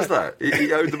didn't realise that.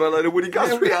 He owed them a load of Woody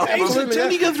Guthrie albums.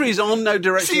 Tony Guthrie's on No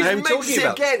Direction Home talking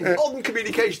about. Again, modern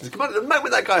communications. Come on, at the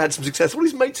moment that guy had some success, all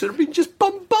his mates had been just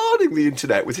bombarding the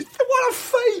internet with it. What a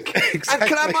fake! Exactly. And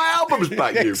can I have my albums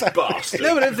back, you bastard?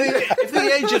 No, but if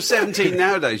the age of 17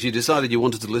 nowadays you decided you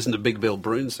wanted to listen to Big Bill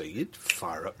Broonzy, you'd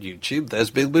fire up YouTube. There's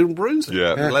Big Bill Broonzy.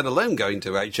 Let alone going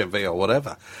to HMV or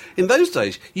whatever. In those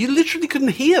days, you literally couldn't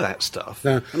hear that stuff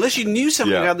unless you knew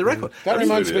something about the record. That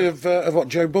reminds me of what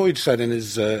Joe Boyd said in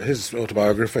his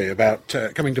autobiography about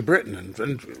coming to Britain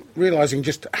and realising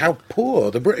just how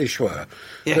poor the British were.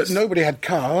 Yes. That nobody had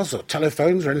cars or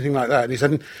telephones or anything like that. And he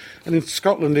said, and in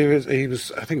Scotland, he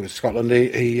was I think it was Scotland,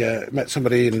 he met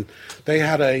somebody and they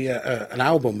had an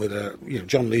album with a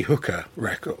John Lee Hooker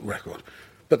record.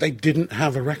 But they didn't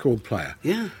have a record player.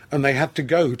 Yeah. And they had to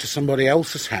go to somebody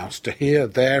else's house to hear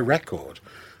their record.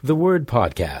 The Word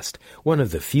Podcast, one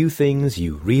of the few things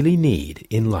you really need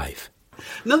in life.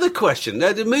 Another question,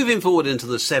 moving forward into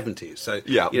the 70s. So,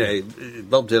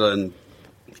 Bob Dylan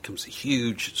becomes a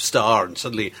huge star, and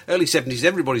suddenly, early 70s,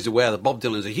 everybody's aware that Bob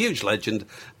Dylan's a huge legend,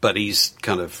 but he's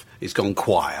gone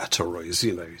quiet, or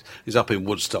he's up in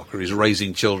Woodstock, or he's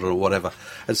raising children, or whatever.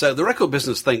 And so the record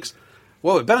business thinks,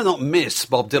 well, we better not miss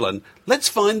Bob Dylan. Let's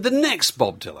find the next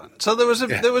Bob Dylan. So there was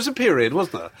a period,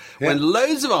 wasn't there, when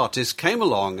loads of artists came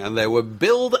along and they were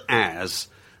billed as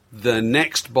the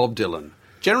next Bob Dylan.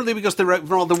 Generally because they wrote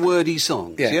rather wordy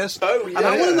songs, yes? Oh, yeah. And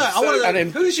I want to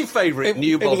know, who's your favourite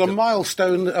new Bob Dylan? It was a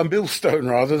milestone, a millstone,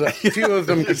 rather, that few of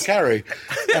them could carry.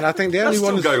 And I think the only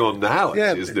ones... That's still going on now,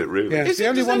 isn't it, really? Yeah, the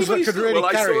only ones that could really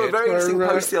carry it were... I saw a very interesting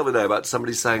post the other day about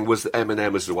somebody saying, was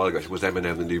Eminem, this was a while ago, was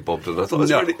Eminem the new Bob Dylan? I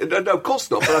thought it was no, of course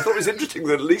not, but I thought it was interesting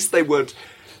that at least they weren't...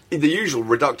 The usual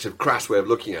reductive, crass way of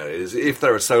looking at it is if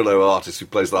they're a solo artist who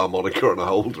plays the harmonica on a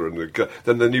holder,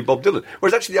 then the new Bob Dylan.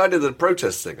 Whereas actually the idea that a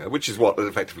protest singer, which is what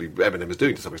effectively Eminem is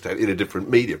doing to some extent, in a different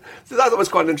medium, so that was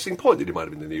quite an interesting point that he might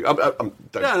have been the new...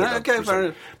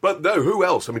 But no, who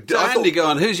else? I mean, Andy, go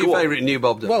on. Who's your favourite new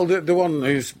Bob Dylan? Well, the one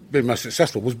who's been most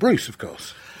successful was Bruce, of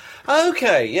course.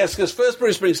 Okay, yes, because first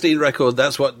Bruce Springsteen record,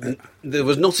 that's what... There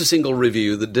was not a single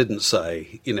review that didn't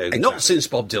say, not since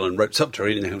Bob Dylan wrote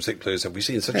Subterranean Homesick Blues have we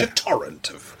seen such a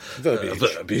torrent of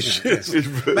verbiage.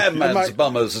 Madman's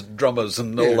bummers, drummers,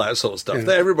 and all that sort of stuff.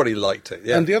 Yeah. Everybody liked it.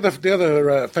 Yeah. And the other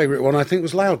favourite one, I think,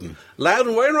 was Loudon.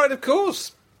 Loudon Wainwright, of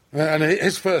course. And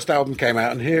his first album came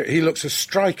out, and here he looks as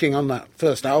striking on that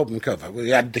first album cover. He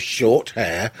had the short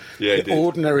hair, the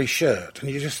ordinary shirt,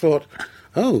 and you just thought...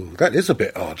 Oh, that is a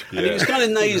bit odd. And he was kind of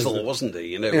nasal, wasn't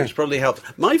he? Which probably helped.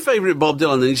 My favourite Bob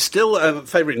Dylan, and he's still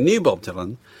favourite new Bob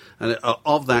Dylan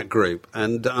of that group,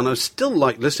 and I still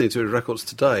like listening to his records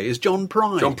today, is John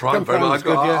Prine. John Prine, very much.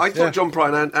 I thought John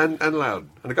Prine and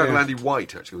Loudon. And a guy called Andy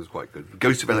White, actually, was quite good.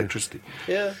 Ghost of Electricity.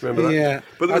 Yeah. Remember that? Yeah.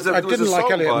 But I didn't like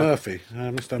Elliot Murphy.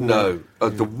 I must admit. No.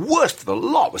 The worst of the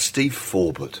lot was Steve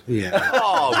Forbert. Yeah.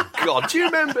 Oh, God. Do you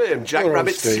remember him? Jack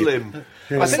Rabbit Slim.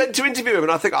 Yeah. I said to interview him,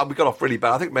 and I think we got off really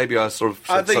bad. I think maybe I sort of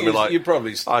said something like... you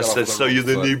probably... I said, so you're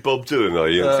the new Bob Dylan, are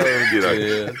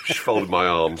you? Folded my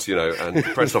arms, and the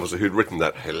press officer who'd written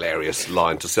that hilarious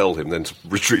line to sell him then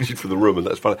retreated from the room, and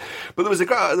that's funny. But there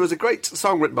was a great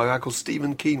song written by a guy called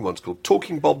Stephen Keane once called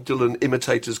Talking Bob Dylan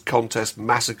Imitators Contest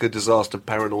Massacre Disaster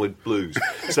Paranoid Blues.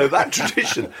 So that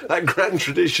tradition, that grand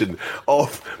tradition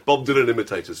of Bob Dylan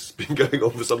imitators has been going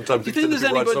on for some time. Do you think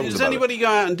does anybody go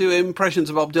out and do impressions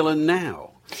of Bob Dylan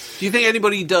now? Do you think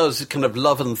anybody does kind of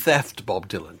love and theft Bob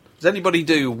Dylan? Does anybody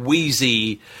do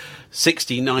wheezy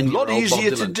 69-year-old Bob Dylan? A lot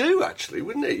easier to do, actually,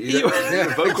 wouldn't it? You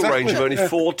a vocal range of only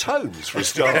 4 tones for a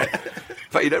start. In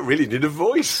fact, you don't really need a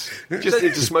voice. You just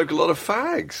need to smoke a lot of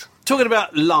fags. Talking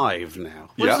about live now.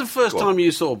 When was the first time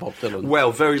you saw Bob Dylan?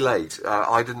 Well, very late.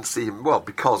 I didn't see him. Well,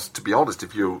 because to be honest,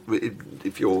 if you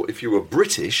were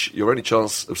British, your only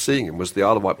chance of seeing him was the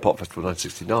Isle of Wight Pop Festival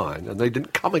 1969, and they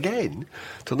didn't come again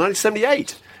till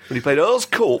 1978 when he played Earl's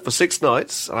Court for 6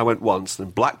 nights. And I went once, and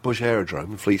then Blackbush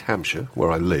Aerodrome in Fleet, Hampshire,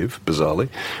 where I live, bizarrely,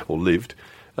 or lived.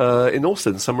 In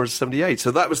Austin, summer of '78. So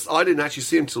that was. I didn't actually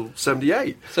see him till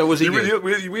 '78. So was he? Were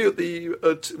you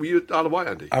at Isle of Wight,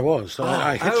 Andy? I was.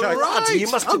 I hitchhiked. Right.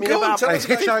 You must have been about. I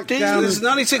hitchhiked down. This is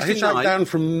 1969. I hitchhiked down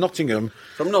from Nottingham.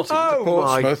 To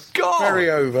Portsmouth. My God.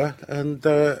 Ferry over and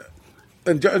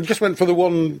just went for the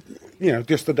one.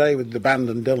 Just the day with the band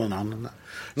and Dylan on. And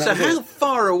that so how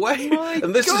far away? My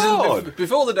and this God. is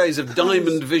before the days of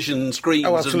Diamond Vision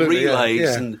screens and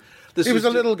relays and. He was a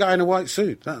little guy in a white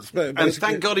suit. That's basically... And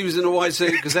thank God he was in a white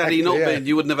suit, because had he not been,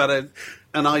 you wouldn't have had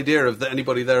an idea of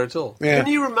anybody there at all. Yeah.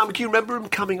 Do you remember him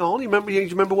coming on? Do you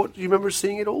remember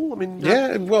seeing it all? I mean,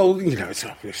 yeah. Well, it's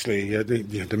obviously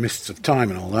the mists of time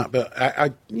and all that, but I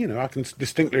can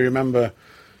distinctly remember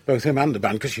both him and the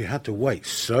band, because you had to wait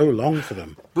so long for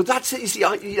them. But that's it. You see,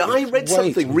 I read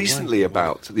something recently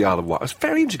about the Isle of Wight. It was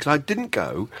very interesting, because I didn't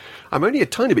go. I'm only a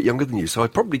tiny bit younger than you, so I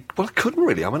couldn't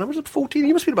really. I mean, I was 14.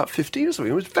 You must have been about 15 or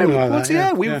something. It was very,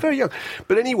 we were very young.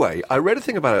 But anyway, I read a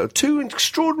thing about it. Two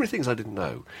extraordinary things I didn't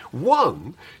know.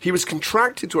 One, he was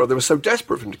contracted to. They were so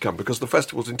desperate for him to come because the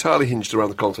festival was entirely hinged around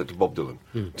the concept of Bob Dylan.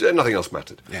 Nothing else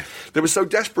mattered. Yeah. They were so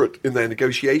desperate in their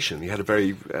negotiation. He had a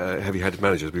very heavy-handed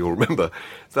manager, as we all remember,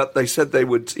 that they said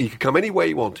he could come any way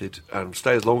he wanted and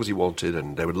stay as long as he wanted,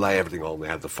 and they would lay everything on. They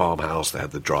had the farmhouse, they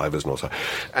had the drivers and all that.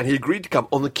 And he agreed to come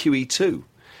on the QE2.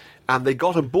 And they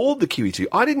got aboard the QE2.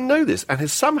 I didn't know this.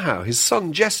 And somehow his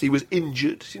son Jesse was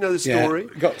injured. You know the story?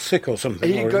 Yeah, got sick or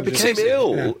something. He became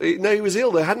ill. Yeah. No, he was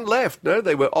ill. They hadn't left. No,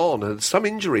 they were on. And some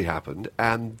injury happened.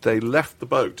 And they left the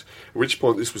boat. At which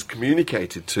point this was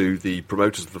communicated to the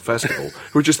promoters of the festival,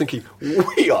 who were just thinking,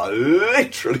 we are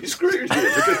literally screwed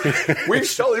here. Because we've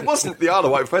stolen. It wasn't the Isle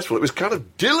of Wight Festival. It was kind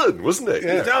of Dylan, wasn't it?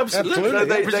 Yeah, absolutely.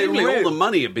 So presumably all the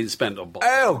money had been spent on Bob.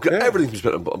 Everything was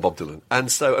spent on Bob Dylan.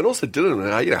 And also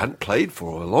Dylan, hadn't played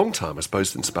for a long time, I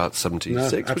suppose, since about 76.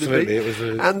 No, absolutely, it was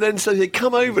and then so they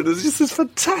come over, and there's just this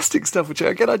fantastic stuff, which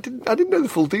again I didn't know the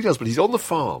full details, but he's on the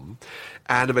farm,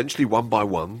 and eventually one by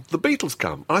one the Beatles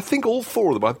come, and I think all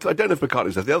four of them. I don't know if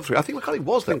McCartney's there. The other three, I think McCartney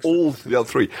was there. All the other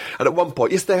three, and at one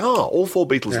point, yes, they are. All four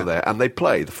Beatles are there, and they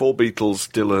play. The four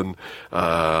Beatles, Dylan,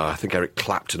 I think Eric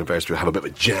Clapton, and various people have a bit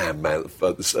of a jam at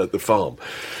the farm.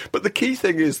 But the key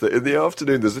thing is that in the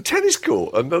afternoon there's a tennis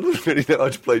court, and none of them really know how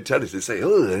to play tennis. They say,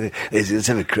 let's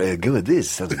have a go at this.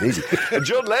 Sounds amazing. And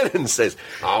John Lennon says,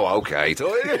 "Oh, okay." So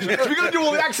we're going to do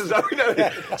all the accents.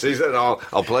 So he said,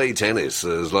 "I'll play tennis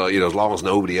as long as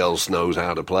nobody else knows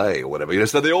how to play or whatever."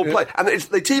 So they all play, and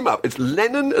they team up. It's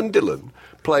Lennon and Dylan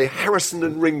play Harrison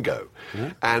and Ringo,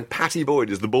 and Pattie Boyd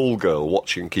is the ball girl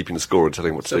watching, keeping the score, and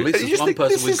telling what to do. At least there's one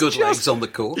person with good legs on the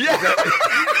court. Yeah.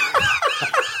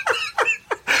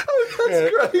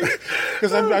 That's great.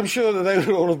 Because I'm sure that they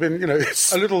would all have been, a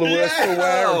little the worse for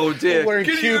wear. Oh dear! Wearing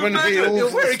Cuban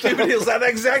heels. Wearing Cuban heels.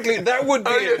 That would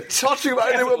be tottering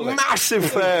around. They were massive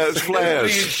flares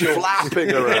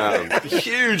flapping around.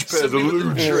 Huge pairs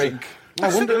of drink.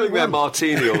 I wonder doing their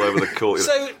martini all over the court.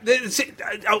 So,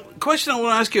 a question I want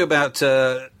to ask you about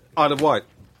Isle of Wight.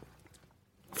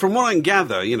 From what I can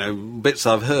gather, bits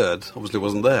I've heard, obviously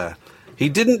wasn't there. He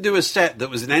didn't do a set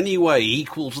that was in any way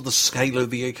equal to the scale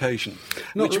of the occasion,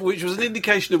 which was an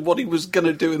indication of what he was going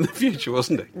to do in the future,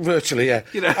 wasn't it? Virtually, yeah.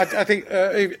 I think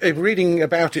reading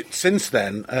about it since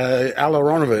then, Al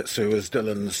Aronovitz, who was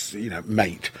Dylan's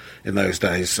mate in those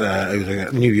days, who was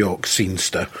a New York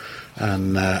scenester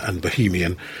and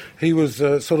bohemian, he was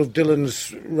sort of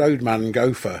Dylan's roadman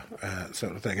gopher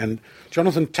sort of thing. And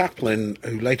Jonathan Taplin,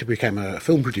 who later became a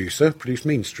film producer, produced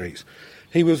Mean Streets.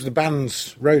 He was the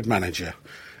band's road manager,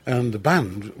 and the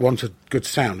band wanted good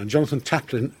sound, and Jonathan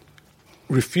Taplin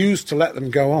refused to let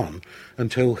them go on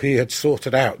until he had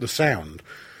sorted out the sound.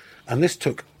 And this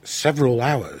took several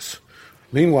hours.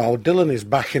 Meanwhile, Dylan is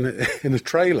back in a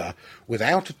trailer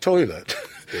without a toilet.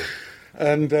 Yeah.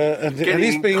 And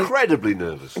he's being incredibly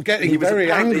nervous, getting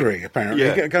very angry.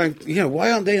 Apparently, going,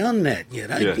 why aren't they on that?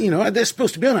 They're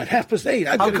supposed to be on at 8:30.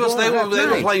 Of course, they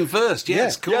were playing first.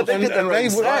 Yes, yeah.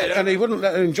 And he wouldn't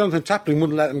let them. Jonathan Taplin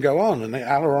wouldn't let them go on, and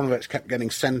Al Aronovitz kept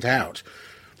getting sent out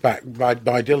back by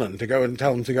Dylan to go and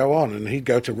tell them to go on, and he'd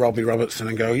go to Robbie Robertson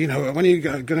and go, when are you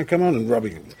going to come on? And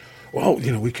Robbie, well,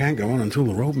 we can't go on until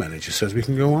the road manager says we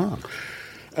can go on.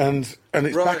 And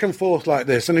it's back and forth like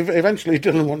this. And eventually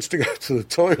Dylan wants to go to the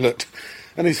toilet.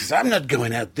 And he says, I'm not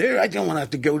going out there. I don't want to have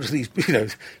to go to these,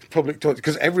 public toilets.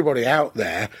 Because everybody out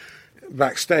there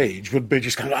backstage would be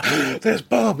just kind of like, there's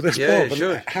Bob. Yeah,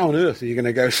 sure. How on earth are you going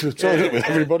to go to the toilet with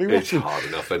everybody watching? It's hard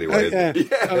enough anyway.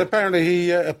 And apparently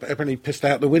he pissed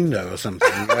out the window or something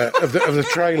of the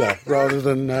trailer rather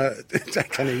than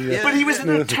take any... But he was in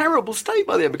a terrible state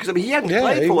by the end, because he hadn't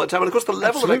played for all that time. And of course the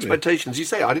level of expectations, you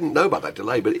say, I didn't know about that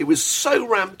delay, but it was so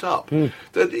ramped up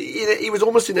that it was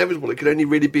almost inevitable. It could only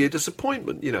really be a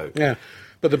disappointment, Yeah.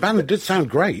 But the band did sound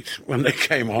great when they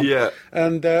came on. Yeah.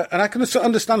 And I can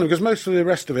understand them, because most of the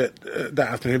rest of it that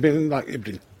afternoon had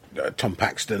been Tom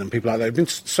Paxton and people like that. They've been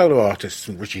solo artists,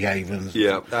 and Richie Havens.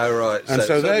 Yeah. Oh, right. And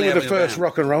so they were the first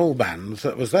rock and roll band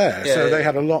that was there. Yeah, so they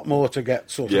had a lot more to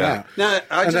get sorted out. Now,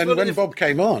 and then when Bob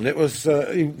came on, it was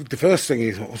the first thing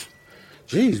he thought was,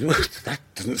 geez, that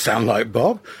doesn't sound like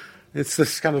Bob. It's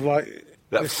this kind of like...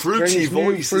 That fruity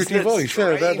voice. Fruity voice,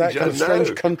 strange, that kind of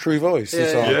strange country voice.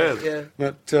 Yeah.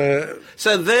 But,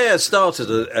 so there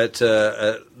started at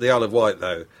the Isle of Wight,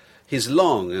 though, his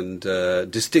long and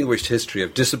distinguished history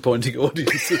of disappointing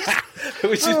audiences.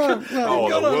 Which is, the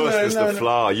worst was the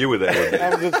Flower. You were there.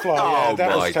 That was the Flower,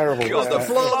 that was terrible. God, the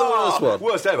Flower, the worst one.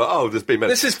 Worst ever. Oh, there's been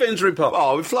many. This is Finsbury Park.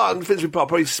 Oh, Flower and Finsbury Park,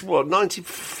 probably, what, 90...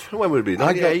 When would it be?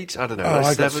 98? I don't know.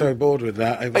 I got so bored with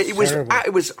that. It was terrible.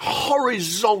 It was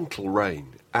horizontal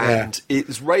rain. And it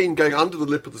was rain going under the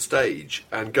lip of the stage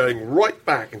and going right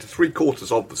back into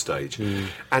 3/4 of the stage. And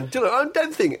Dylan, I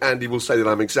don't think Andy will say that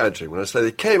I'm exaggerating when I say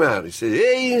they came out and he said,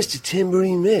 "Hey, Mr.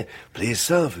 Tambourine Man, play a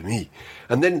song for me."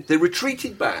 And then they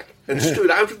retreated back and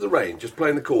stood out of the rain, just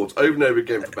playing the chords over and over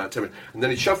again for about 10 minutes. And then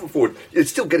he shuffled forward.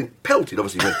 It's still getting pelted,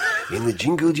 obviously. He went, "In the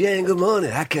jingle jangle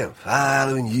morning, I come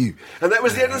following you." And that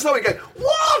was the end of the song. He goes,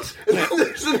 "What?" And then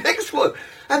there's the next one.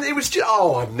 And it was just,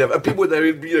 I've never... People were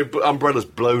there, umbrellas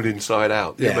blown inside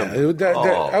out.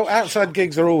 Outside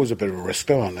gigs are always a bit of a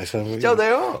risk, aren't they? So, they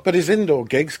are. But his indoor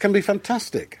gigs can be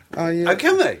fantastic.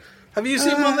 Can they? Have you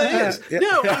seen one that is? Yeah.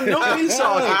 No, I'm not being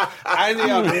sarky. Andy,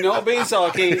 I'm not being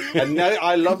sarky. And no,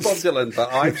 I love Bob Dylan,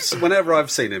 but whenever I've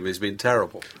seen him, he's been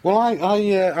terrible. Well,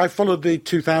 I followed the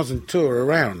 2000 tour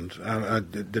around. I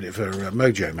did it for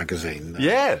Mojo magazine.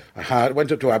 I went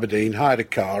up to Aberdeen, hired a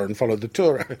car, and followed the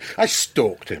tour. I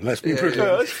stalked him. Let's be brutal.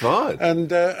 Yeah, that's fine.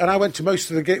 And I went to most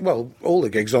of the gigs, all the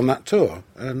gigs on that tour,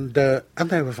 and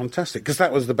they were fantastic because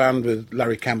that was the band with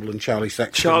Larry Campbell and Charlie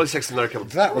Sexton. Larry Campbell.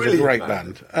 That was a great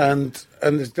band.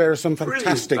 And there are some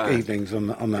fantastic evenings on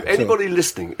that. Anybody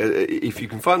listening, if you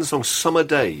can find the song "Summer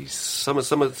Days," summer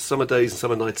days and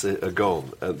summer nights are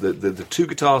gone. The two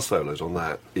guitar solos on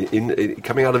that,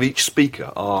 coming out of each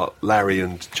speaker, are Larry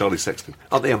and Charlie Sexton.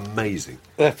 Aren't they amazing?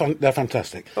 They're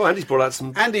fantastic. Oh, Andy's brought out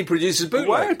some. Andy produces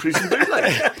bootleg. Wow, produces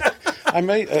bootleg. I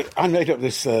made up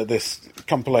this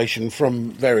compilation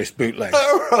from various bootlegs.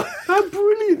 Oh, right. How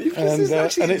brilliant! There's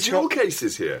actually and it's jewel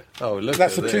cases here. Oh, look!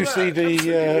 That's a 2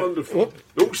 CD. Wonderful.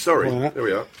 Oh, sorry. There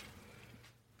we are.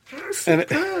 And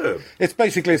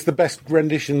it's the best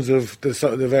renditions of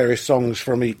the various songs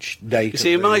from each date. You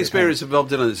see, in my experience of Bob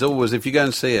Dylan, it's always, if you go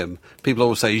and see him, people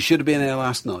always say, "You should have been here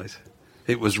last night.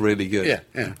 It was really good."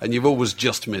 Yeah. And you've always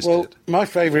just missed it. My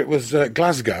favourite was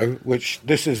Glasgow, which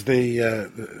this is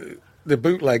the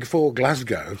bootleg for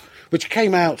Glasgow, which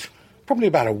came out probably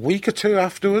about a week or two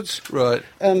afterwards. Right.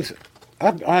 And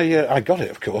I got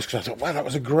it, of course, because I thought, wow, that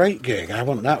was a great gig. I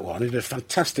want that one. He did a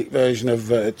fantastic version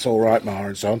of It's All Right, Ma,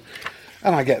 and so on.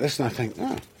 And I get this and I think,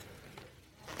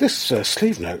 this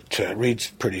sleeve note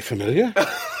reads pretty familiar.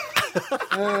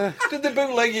 Did the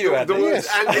bootleg you had? The words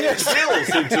Andy Gill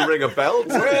seemed to ring a bell.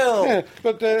 Well, yeah,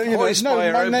 but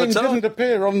my name didn't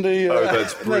appear on the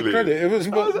that's brilliant. credit. It was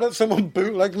but someone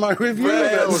bootlegged my review.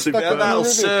 That'll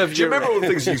serve you. Do you remember all the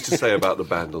things he used to say about the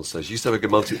band on stage? He used to have a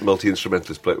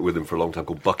multi-instrumentalist play with him for a long time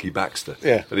called Bucky Baxter.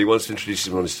 Yeah. And he once introduced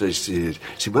him on stage. He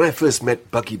said, "When I first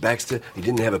met Bucky Baxter, he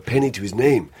didn't have a penny to his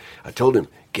name. I told him,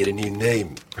 get a new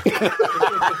name."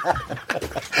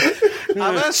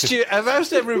 I've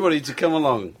asked everybody to come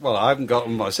along. Well, I haven't got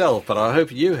them myself, but I hope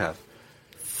you have.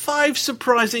 5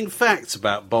 surprising facts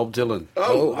about Bob Dylan.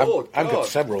 I've got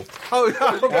several. Oh,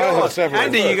 God. Several.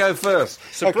 Andy, you go first.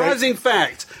 Surprising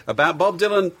fact about Bob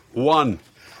Dylan. 1.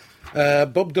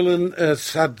 Bob Dylan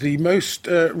has had the most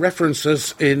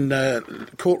references in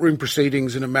courtroom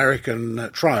proceedings in American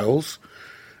trials.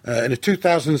 In a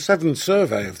 2007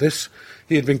 survey of this,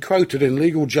 he had been quoted in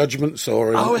legal judgments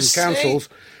or in counsels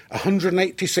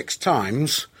 186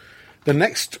 times. The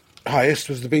next highest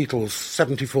was the Beatles,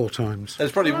 74 times.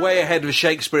 That's probably way ahead of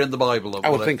Shakespeare in the Bible. I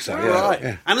would think so, yeah. Right.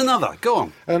 Yeah. And another, go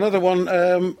on. Another one,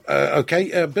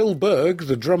 Bill Berg,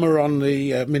 the drummer on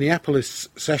the Minneapolis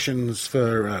sessions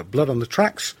for Blood on the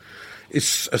Tracks, as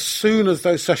soon as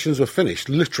those sessions were finished,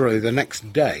 literally the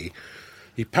next day,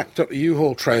 he packed up the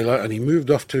U-Haul trailer and he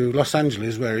moved off to Los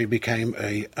Angeles, where he became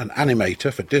an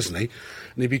animator for Disney,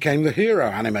 and he became the hero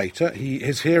animator.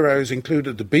 His heroes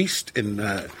included the Beast in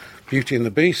Beauty and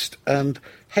the Beast and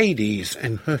Hades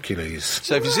in Hercules.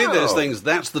 So if you see those things,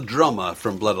 that's the drummer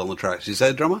from Blood on the Tracks. You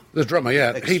say drummer? The drummer,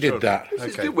 yeah. He did that.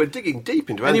 Okay. We're digging deep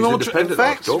into any more independent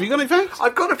facts? Have you got any facts?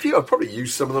 I've got a few. I've probably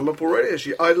used some of them up already,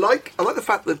 actually. I like the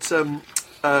fact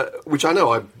that, which I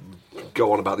know I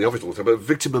go on about the office all the time, but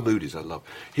Victor Bermudez I love.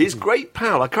 His great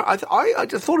pal, I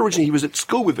thought originally he was at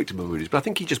school with Victor Bermudez, but I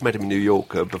think he just met him in New York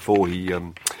before he...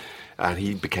 and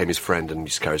he became his friend and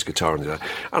used to carry his guitar. And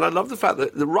I love the fact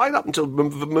that right up until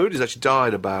Bermudez actually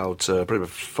died about probably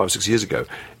 5 or 6 years ago,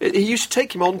 he used to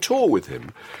take him on tour with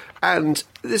him. And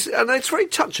it's very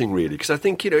touching, really, because I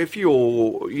think, if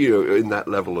you're in that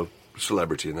level of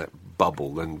celebrity in that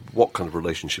bubble, then what kind of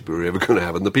relationship are you ever going to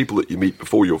have? And the people that you meet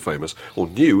before you're famous, or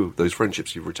new, those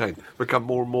friendships you've retained, become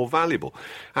more and more valuable.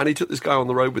 And he took this guy on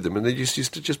the road with him, and they used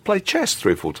to just play chess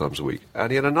 3 or 4 times a week.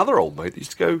 And he had another old mate that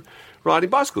used to go riding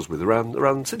bicycles with around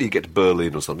the city. He'd get to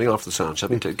Berlin or something after the sound show,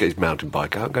 get his mountain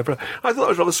bike out and go for it. I thought it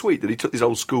was rather sweet that he took this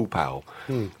old school pal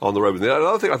on the road with him.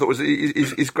 Another thing I thought was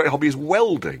his great hobby is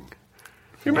welding.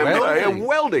 You remember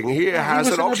welding? He has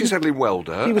an oxyacetylene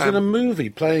welder. He was in a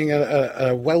movie playing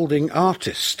a welding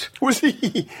artist. Was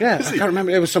he? Yeah, I can't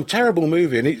remember. It was some terrible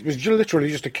movie, and it was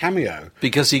literally just a cameo.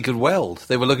 Because he could weld.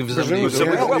 They were looking for somebody who could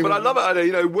weld. But I love it.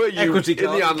 You know, were you in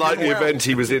the unlikely event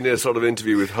he was in a sort of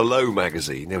interview with Hello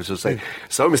magazine? They were sort of saying,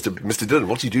 "So, Mr. Dillon,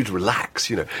 what do you do to relax?"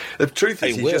 You know, the truth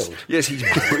is,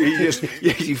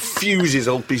 he fuses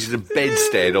old pieces of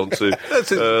bedstead onto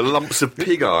lumps of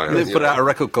pig iron. They put out a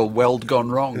record called "Weld Gone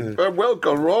Wrong." Well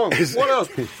gone wrong. What else?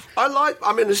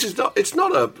 It's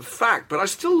not a fact, but I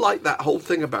still like that whole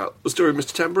thing about the story of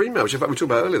Mr. Tambourine Man, which in fact we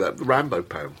talked about earlier, that Rambo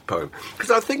poem.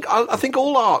 Because I think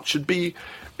all art should be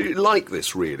like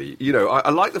this, really. You know, I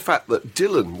like the fact that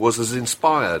Dylan was as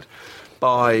inspired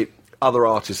by other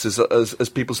artists as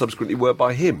people subsequently were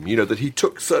by him. You know, that he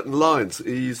took certain lines.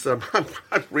 He's I'm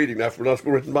reading that from an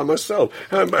article written by myself.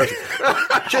 How embarrassing.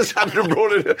 I just happened to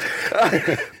brought it.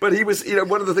 But he was, you know,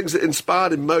 one of the things that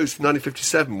inspired him most in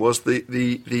 1957 was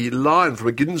the line from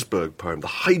a Ginsberg poem, The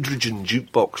Hydrogen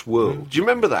Jukebox World. Do you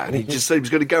remember that? And he just said he was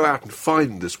going to go out and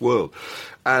find this world.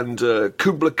 And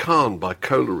Kubla Khan by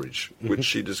Coleridge, which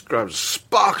he describes as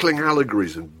sparkling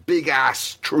allegories and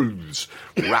big-ass truths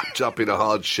wrapped up in a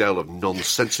hard shell of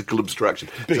nonsensical abstraction.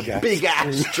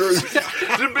 Big-ass truth.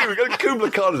 Kubla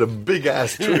Khan is a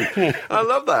big-ass truth. I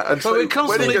love that. And but we're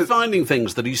constantly finding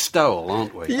things that he stole,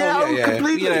 aren't we? Yeah,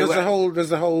 completely. You know, there's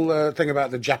the whole thing about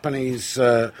the Japanese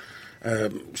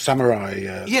samurai.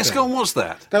 Yes, thing. go on, what's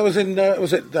that? That was in,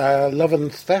 was it Love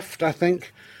and Theft, I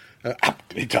think?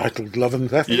 Aptly titled Love and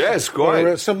Theft. Yes, quite.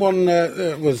 Where someone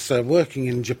was working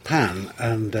in Japan,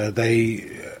 and they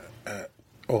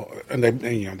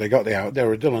got the album. They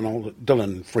were a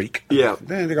Dylan freak. Yeah.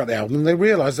 Then they got the album, and they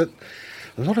realised that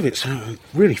a lot of it sounded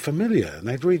really familiar, and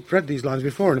they'd read these lines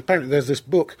before. And apparently, there's this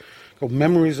book called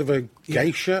Memories of a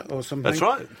Geisha or something. That's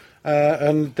right.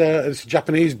 And it's a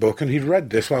Japanese book, and he'd read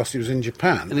this whilst he was in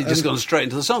Japan. And he'd just gone straight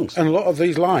into the songs. And a lot of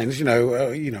these lines,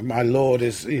 my lord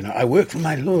is, I work for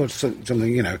my lord,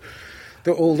 something,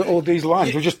 all these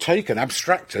lines were just taken,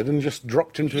 abstracted, and just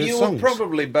dropped into his songs. You were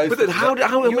probably both... But then how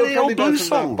many old blues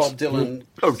songs? Bob Dylan...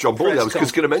 Oh, John Baldy, I was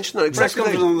just going to mention that exactly.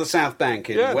 Press conference on the South Bank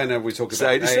when are we talking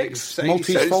about? 86.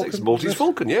 Maltese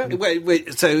Falcon, yeah.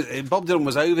 Wait, so Bob Dylan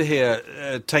was over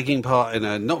here taking part in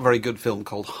a not very good film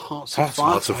called Hearts of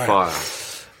Fire.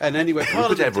 And anyway,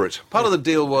 part of the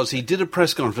deal was he did a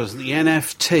press conference at the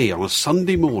NFT on a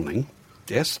Sunday morning,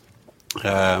 yes,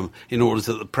 in order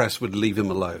that the press would leave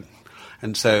him alone.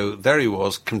 And so there he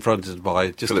was, confronted by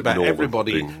just Philip about Norman,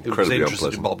 everybody who was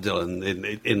interested in Bob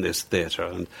Dylan in this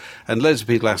theatre, and loads of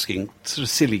people asking sort of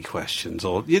silly questions,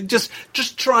 or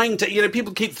just trying to,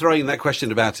 people keep throwing that question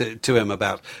to him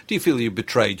about, do you feel you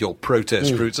betrayed your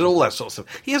protest roots and all that sort of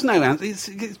stuff. He has no answer.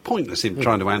 It's pointless him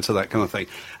trying to answer that kind of thing.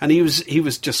 And he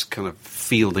was just kind of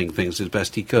fielding things as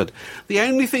best he could. The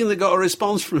only thing that got a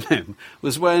response from him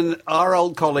was when our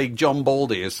old colleague John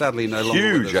Baldy is sadly no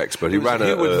longer with us. Huge expert. He ran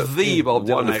the Bob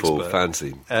Dylan wonderful expert,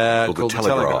 fancy called The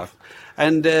Telegraph.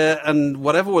 And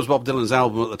whatever was Bob Dylan's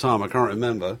album at the time, I can't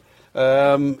remember,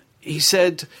 he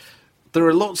said there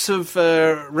are lots of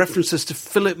references to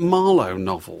Philip Marlowe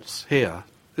novels here.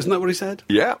 Isn't that what he said?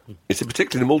 Yeah. It's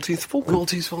particularly the Maltese Falcon.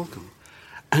 Maltese Falcon.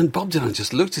 And Bob Dylan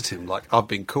just looked at him like, I've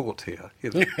been caught here. He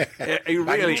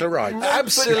really...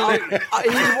 Absolutely. He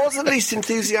was at least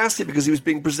enthusiastic because he was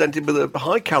being presented with a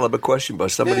high-caliber question by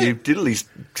somebody who did at least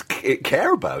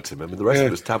care about him. I mean, the rest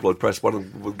of his tabloid press, one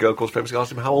of the girl calls famously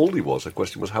asked him how old he was. The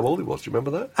question was how old he was. Do you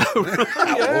remember that? Oh,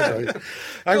 right.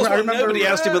 I remember nobody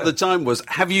asked him at the time was,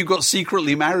 have you got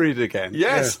secretly married again?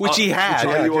 Yes. Which he had.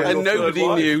 And nobody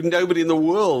knew. Nobody in the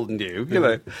world knew.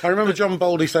 I remember John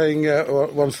Baldy saying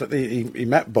once that he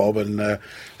met Bob, and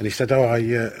he said, I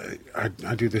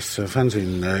do this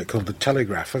fanzine called The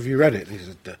Telegraph. Have you read it? He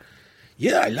said,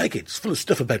 yeah, I like it. It's full of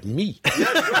stuff about me.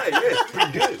 That's right, yes,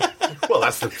 pretty good. Well,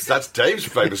 that's Dave's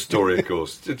famous story, of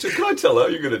course. Can I tell her?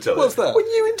 You're going to tell her. What's that? When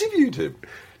you interviewed him.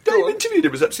 Dave interviewed him.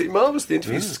 It was absolutely marvellous. The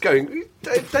interview's just going...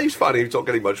 Dave's finding he's not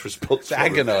getting much response. It's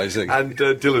agonising. And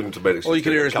Dylan managed all you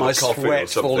can hear is my sweat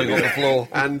falling on the floor.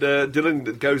 And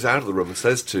Dylan goes out of the room and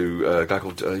says to a guy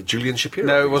called Julian Shapiro.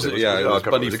 No, it wasn't. Yeah, it was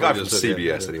Bunny. The guy from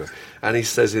CBS, anyway. And he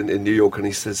says in New York, and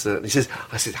he says,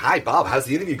 I said, "Hi, Bob. How's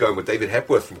the interview going with David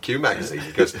Hepworth from Q Magazine?"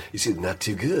 He goes, "He said, not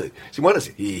too good." So what is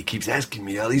it? He keeps asking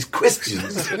me all these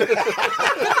questions.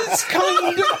 It's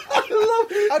kind of.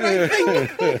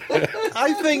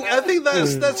 I think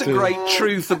that's a great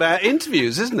truth about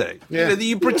interviews, isn't it? Yeah.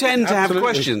 You pretend to have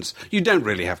questions. You don't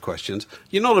really have questions.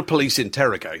 You're not a police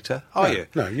interrogator, are you?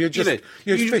 No, you're just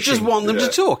you just want them to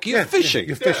talk. You're fishing.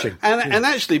 You're fishing. And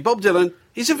actually, Bob Dylan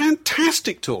is a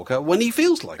fantastic talker when he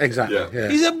feels like it. Exactly. Yeah.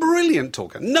 He's a brilliant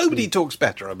talker. Nobody talks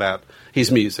better about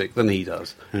his music than he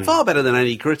does. Far better than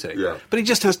any critic. Yeah. But he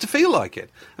just has to feel like it.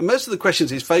 And most of the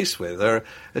questions he's faced with are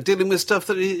dealing with stuff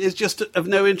that is just of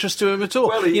no interest to him at all.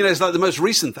 Well, it's like the most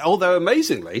recent, although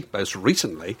amazingly, most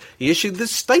recently, he issued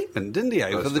this statement, didn't he,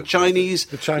 over the Chinese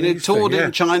toured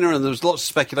in China, and there was lots of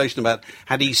speculation about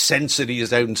had he censored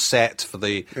his own set for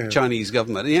the Chinese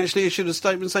government. And he actually issued a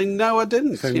statement saying, "No, I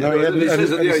didn't."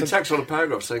 He tacks on a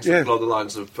paragraph saying something along the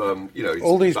lines of,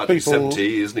 all these about people,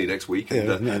 70, isn't he, next week?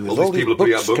 And all these people are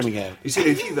putting out books. Coming out. He said,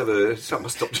 if you've ever... I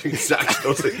must stop doing sax. I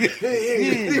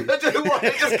don't know why,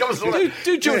 it just comes along.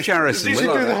 Do George Harrison. You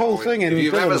should do the whole thing. If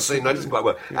you've ever seen... No, it doesn't quite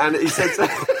work. And he says...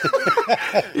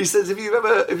 he says, if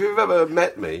you've ever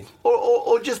met me,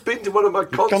 or just been to one of my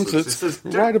concerts, he says,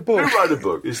 write a book. Do write a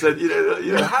book. He said,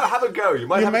 have a go. You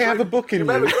may have a book in you.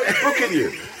 You may have a great book in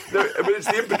you. No, I mean, it's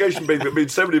the implication being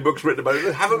that so many books written about it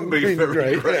that haven't been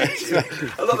very great. Yeah.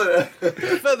 I love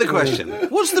it. Further question.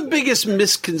 What's the biggest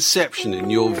misconception, in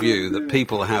your view, that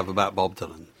people have about Bob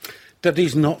Dylan? That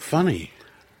he's not funny.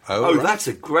 Oh, right. That's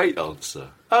a great answer.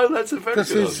 Oh, that's a very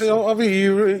good answer. Obviously,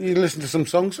 you listen to some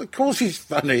songs. Of course, he's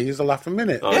funny. He's a laugh a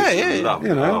minute. Oh,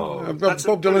 Bob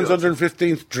Dylan's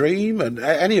 115th Dream and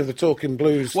any of the Talking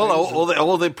Blues. Well,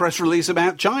 or the press release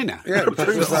about China. Yeah, all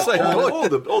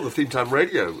the theme time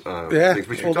radio things,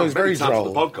 which we've done many times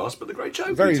on the podcast, but the great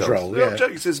joke. Very droll. The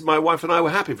joke says, "My wife and I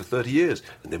were happy for 30 years,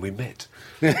 and then we met."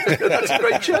 That's a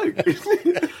great joke.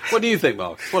 What do you think,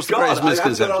 Mark? What's the greatest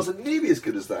misconception? I was nearly as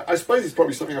good as that. I suppose it's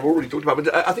probably something I've already talked about,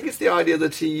 but I think it's the idea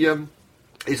that he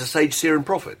is a sage, seer, and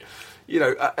prophet.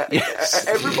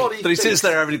 Everybody. But he sits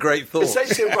there having great thoughts. Sage,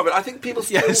 seer, and prophet. I think people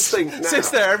still think now.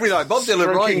 Sits there every night. Bob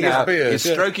Dylan right now is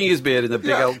beard, stroking his beard in the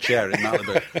big old chair in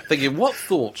Malibu, thinking, "What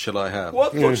thoughts should I have?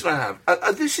 What thoughts should I have?"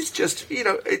 And this is just,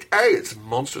 it's a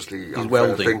monstrously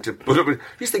unfair thing to put up with.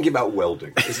 He's thinking about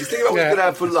welding. He's thinking about what he's going to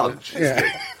have for lunch.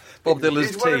 Bob Dylan's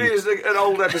He's one of these, an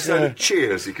old episode of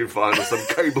Cheers he can find on some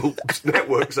cable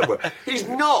network somewhere. He's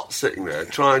not sitting there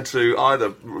trying to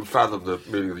either fathom the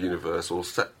meaning of the universe or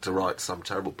set to right some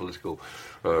terrible political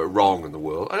wrong in the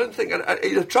world. I don't think...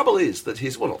 the trouble is that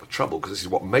not the trouble, because this is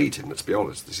what made him, let's be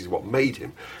honest, this is what made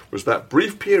him, was that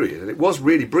brief period, and it was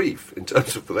really brief in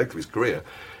terms of the length of his career,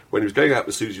 when he was going out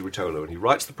with Susie Rotolo and he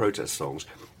writes the protest songs.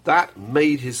 That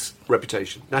made his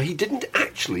reputation. Now, he didn't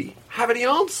actually have any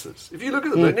answers. If you look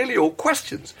at them, they're nearly all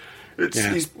questions.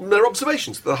 They're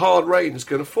observations. The hard rain is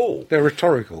going to fall. They're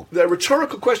rhetorical. They're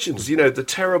rhetorical questions. The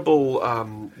terrible,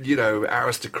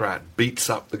 aristocrat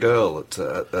beats up the girl at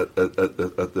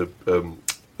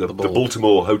the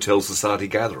Baltimore Hotel Society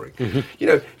gathering.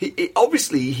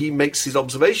 Mm-hmm. He makes his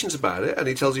observations about it, and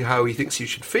he tells you how he thinks you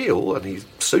should feel, and he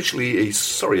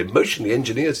emotionally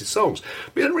engineers his songs.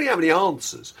 But he doesn't really have any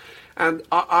answers. And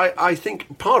I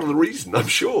think part of the reason, I'm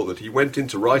sure, that he went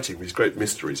into writing these great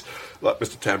mysteries, like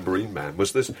Mr. Tambourine Man,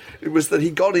 was that he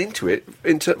got into it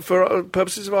for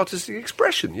purposes of artistic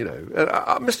expression,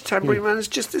 Mr. Tambourine Man is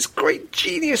just this great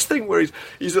genius thing where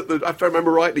he's at if I remember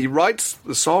rightly, he writes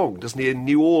the song, doesn't he, in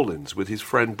New Orleans with his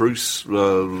friend Bruce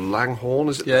Langhorne,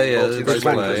 is it? The bass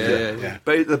player.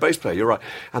 The bass player, you're right.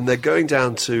 And they're going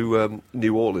down to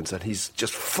New Orleans, and he's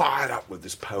just fired up with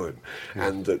this poem,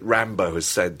 and that Rambo has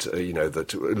said...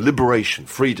 that liberation,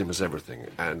 freedom is everything.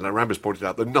 And Rambo's pointed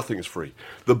out that nothing is free.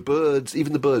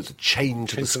 Even the birds are chained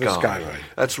to the sky. Right?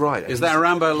 That's right. Is that a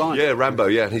Rambo line? Yeah, Rambo,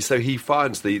 yeah. And so he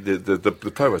finds the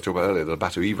poem I was talking about earlier, the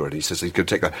Bateau Ivre, and he says he's going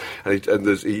to take that. And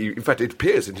in fact, it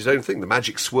appears in his own thing, the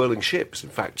magic swirling ship is in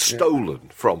fact stolen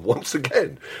from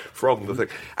the thing.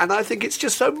 And I think it's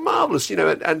just so marvellous,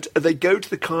 and they go to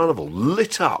the carnival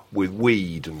lit up with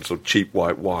weed and sort of cheap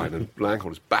white wine, and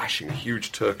Langhorne is bashing a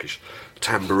huge Turkish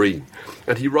Tambourine.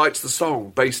 And he writes the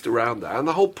song based around that. And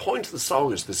the whole point of the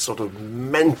song is this sort of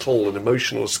mental and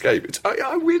emotional escape.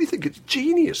 I really think it's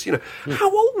genius. You know,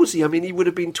 how old was he? I mean, he would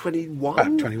have been 21?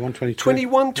 About 21, 22.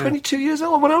 21, 22 years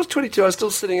old. When I was 22, I was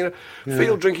still sitting in a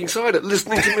field drinking cider,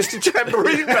 listening to Mr.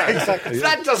 Tambourine Man. Exactly.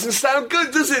 That doesn't sound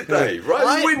good, does it, Dave?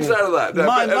 Right? He wins out of that. No,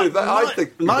 I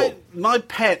think my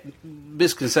pet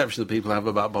misconception that people have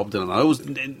about Bob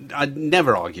Dylan, I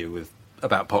never argue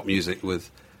about pop music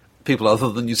with people other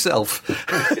than yourself.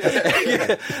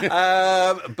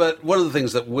 But one of the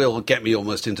things that will get me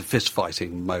almost into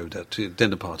fist-fighting mode at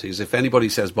dinner parties, if anybody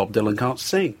says Bob Dylan can't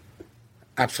sing.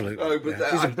 Absolutely. Oh, but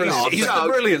He's a brilliant He's a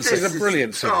brilliant singer. He's a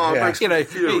brilliant singer.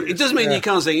 It doesn't mean you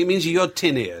can't sing. It means you're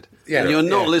tin-eared. Yeah. And you're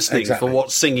not listening exactly. for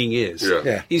what singing is.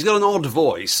 Yeah. He's got an odd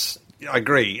voice. I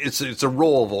agree. It's a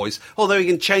raw voice, although he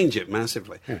can change it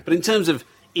massively. Yeah. But in terms of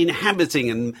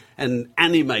inhabiting and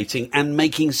animating and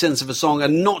making sense of a song,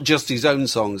 and not just his own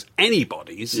songs,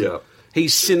 anybody's,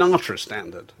 he's Sinatra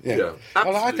standard. Yeah.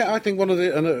 Well, I think one of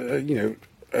the,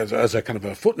 as a kind of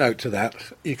a footnote to that,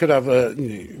 you could have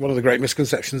one of the great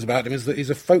misconceptions about him is that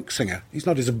he's a folk singer. He's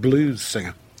not. He's a blues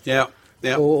singer. Yeah.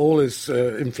 Yeah. All his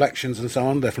inflections and so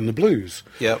on, they're from the blues.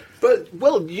 Yeah. But,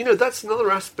 that's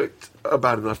another aspect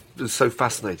about him that's so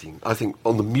fascinating, I think,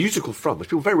 on the musical front, which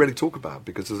people very rarely talk about,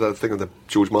 because there's that thing on the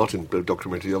George Martin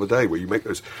documentary the other day where you make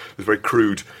those very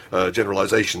crude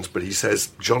generalisations, but he says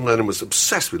John Lennon was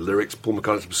obsessed with lyrics, Paul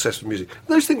McCartney was obsessed with music.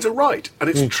 Those things are right, and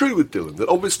it's true with Dylan, that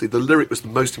obviously the lyric was the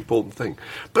most important thing.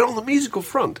 But on the musical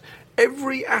front,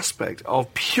 every aspect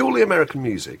of purely American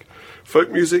music, folk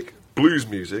music, blues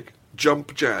music,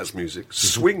 jump jazz music,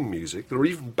 swing music. There were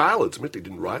even ballads. Admittedly,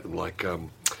 didn't write them, like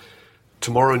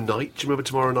Tomorrow Night. Do you remember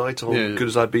Tomorrow Night on Good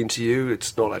As I've Been to You?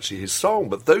 It's not actually his song,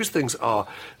 but those things are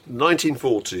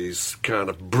 1940s kind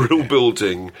of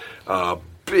brill-building,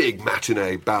 big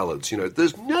matinee ballads.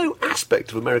 There's no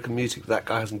aspect of American music that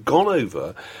guy hasn't gone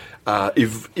over,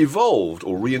 evolved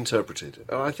or reinterpreted.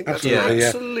 I think that's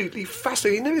absolutely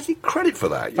fascinating. He never gets any credit for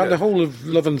that. The whole of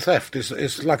Love and Theft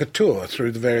is like a tour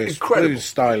through the various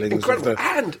blues stylings of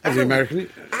the American.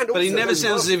 But he never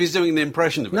sounds as if he's doing an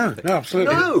impression of it. No,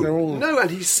 absolutely. No,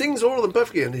 and he sings all of them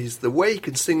perfectly, and the way he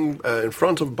can sing in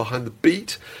front of and behind the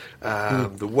beat,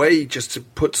 the way he just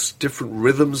puts different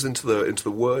rhythms into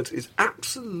the words is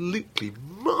absolutely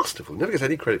masterful. He never gets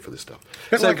any credit for this stuff.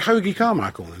 It's like Hoagie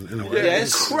Carmichael in a way.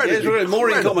 Yes, more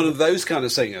in common with those kind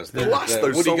of singers. Plus,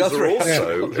 those songs are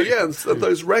also, and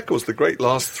those records, the great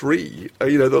last three, a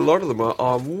lot of them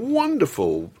are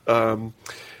wonderful.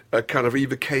 Kind of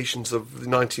evocations of the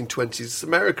 1920s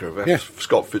America, of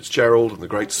Scott Fitzgerald and the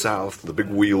Great South, and the big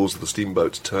wheels of the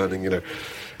steamboats turning, in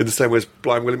the same way as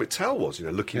Blind Willie McTell was,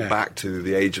 looking back to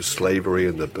the age of slavery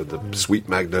and the sweet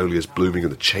magnolias blooming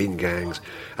and the chain gangs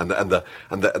and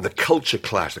the culture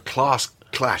clash, the class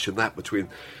clash in that between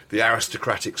the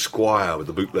aristocratic squire with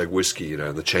the bootleg whiskey,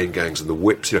 and the chain gangs and the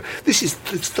whips. This is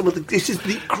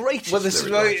the greatest. Well, this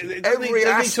is every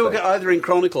aspect. He talk either in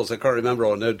Chronicles, I can't remember,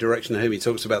 or No Direction Home. He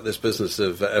talks about this business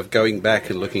of going back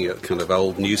and looking at kind of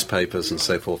old newspapers and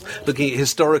so forth, looking at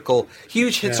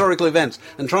huge historical events,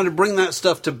 and trying to bring that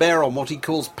stuff to bear on what he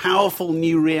calls powerful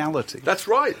new reality. That's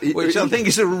right. Which I think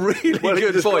is a really good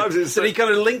point. That he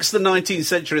kind of links the 19th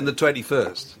century and the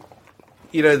 21st.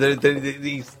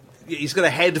 He's got a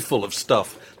head full of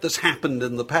stuff that's happened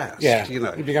in the past. Yeah, he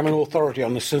became an authority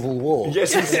on the Civil War.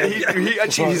 Yes, he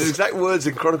actually, his exact words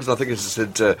in Chronicles, I think, he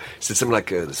said something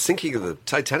like, the sinking of the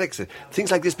Titanic, things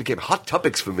like this became hot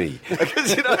topics for me.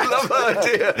 Because, I love that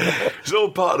idea. It's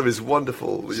all part of his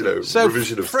wonderful,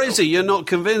 revision of Fraser, self. you're not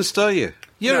convinced, are you?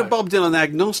 You're a Bob Dylan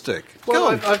agnostic. Well,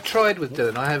 I've tried with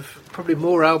Dylan. I have probably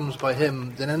more albums by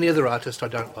him than any other artist I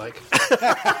don't like.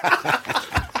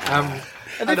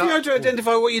 And if you had to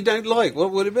identify what you don't like,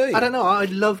 what would it be? I don't know. I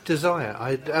love Desire.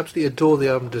 I absolutely adore the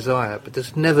album Desire, but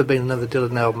there's never been another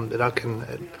Dylan album that I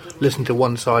can listen to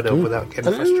one side of without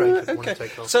getting frustrated. Okay.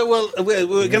 So,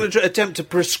 we're going to attempt to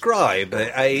prescribe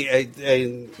a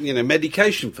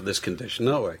medication for this condition,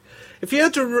 aren't we? If you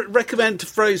had to recommend to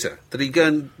Fraser that he go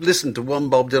and listen to one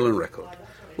Bob Dylan record,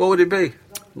 what would it be?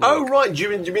 Oh, right. Do you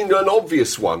mean an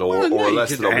obvious one or a less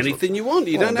than obvious anything you want.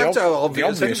 You don't have to have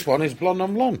obvious. The obvious one is Blonde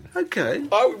on Blonde. Okay.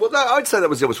 I'd say that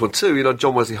was the obvious one too.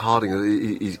 John Wesley Harding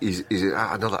is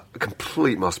another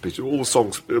complete masterpiece. All the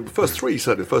songs, the first three,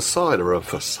 certainly, the first side are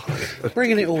first side.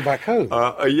 Bringing it all back home.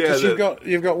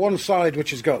 You've got one side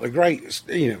which has got the great,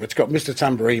 it's got Mr.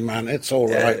 Tambourine Man, It's All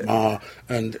Right, Ma,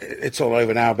 and It's All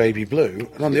Over Now, Baby Blue.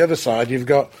 And on the other side, you've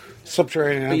got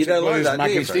Subterranean Antique Blues,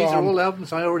 Maggie's Farm. These are all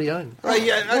albums I already own.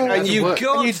 And you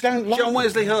got you don't John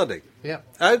Wesley Harding. Yeah.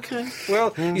 Okay.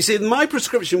 Well, you see, my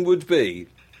prescription would be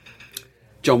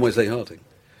John Wesley Harding.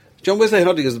 John Wesley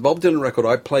Harding is the Bob Dylan record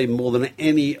I play more than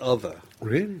any other.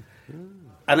 Really?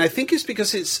 And I think it's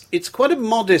because it's quite a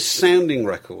modest-sounding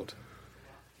record.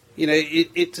 You know,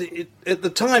 it at the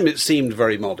time it seemed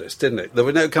very modest, didn't it? There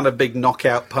were no kind of big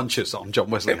knockout punches on John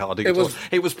Wesley Harding.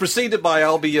 It was preceded by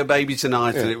 "I'll Be Your Baby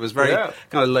Tonight," and it was very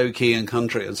kind of low key and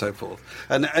country and so forth.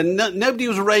 And nobody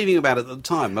was raving about it at the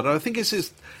time. But I think it's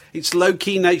its low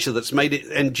key nature that's made it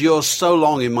endure so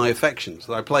long in my affections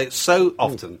that I play it so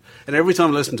often, and every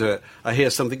time I listen to it, I hear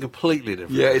something completely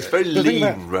different. Yeah, it's very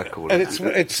lean record, and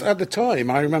it's at the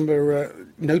time I remember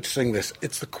noticing this.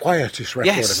 It's the quietest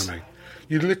record ever made.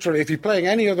 You literally, if you're playing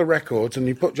any other records and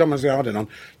you put John Wesley Harding on,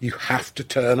 you have to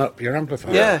turn up your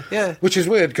amplifier. Yeah. Which is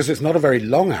weird because it's not a very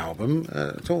long album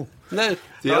at all. No,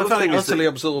 the other thing is utterly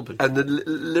absorbing. And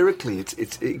lyrically,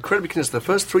 it's incredibly connected. The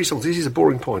first three songs. This is a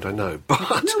boring point, I know, but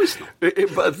no, it's not.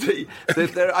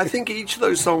 I think each of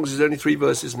those songs is only 3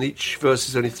 verses, and each verse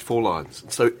is only 4 lines.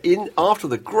 So, after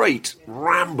the great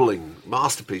rambling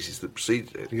masterpieces that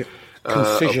preceded it.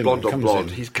 Concision Blonde on Blonde.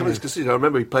 In. He's coming to Concision. I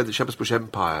remember he played the Shepherd's Bush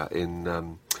Empire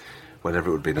in whenever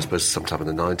it would have been, I suppose sometime in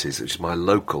the 90s, which is my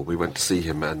local. We went to see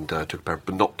him and took a pair of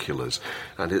binoculars.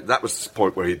 And that was the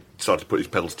point where he started to put his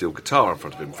pedal steel guitar in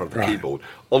front of him, in front of the keyboard,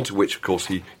 onto which, of course,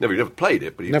 he never played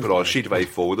it, but he put on a sheet of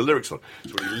A4 with the lyrics on.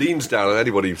 So when he leans down, and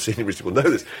anybody who's seen him recently will know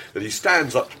this, that he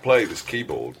stands up to play this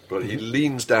keyboard, but he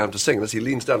leans down to sing. And as he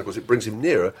leans down, of course, it brings him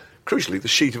nearer, crucially, the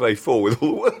sheet of A4 with all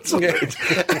the words on it.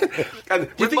 And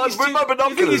with my binoculars...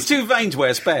 You think he's too vain to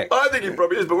wear specs? I think he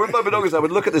probably is, but with my binoculars I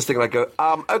would look at this thing and I'd go,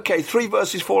 OK, 3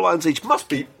 verses, 4 lines each. Must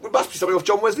be something off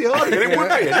John Wesley Harding. And it would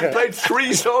be. And he played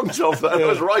 3 songs off that. And I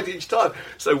was right each time.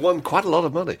 So won quite a lot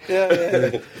of money.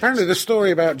 Apparently the story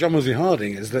about John Wesley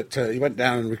Harding is that he went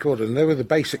down and recorded, and they were the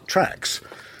basic tracks.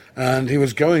 And he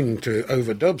was going to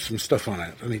overdub some stuff on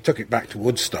it. And he took it back to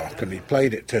Woodstock and he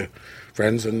played it to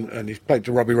friends, and he played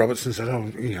to Robbie Robertson and said,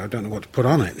 I don't know what to put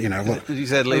on it, What? He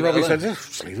said, leave Robbie it alone. said,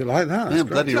 just leave it like that. Yeah,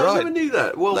 bloody I right. never knew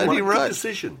that. Well, bloody good right.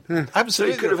 decision. Yeah. Absolutely. So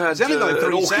he could have had it was only like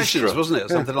 3 an sessions, orchestra. wasn't it? Or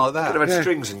something like that. Could have had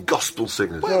strings and gospel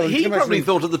singers. Well, he probably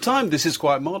thought at the time this is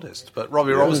quite modest, but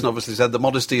Robbie Robertson obviously said the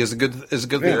modesty is a good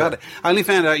thing about it. I only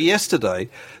found out yesterday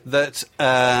that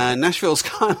Nashville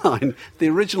Skyline, the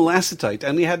original acetate,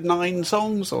 only had 9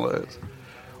 songs on it,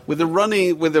 with a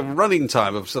running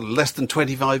time of sort of less than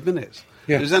 25 minutes.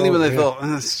 Yeah. It was only when they thought,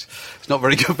 it's not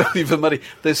very good value for money,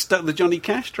 they stuck the Johnny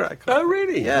Cash track. Oh,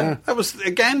 really? Yeah. That was,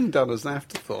 again, done as an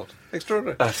afterthought.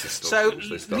 Extraordinary. That's the story.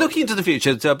 So, looking into the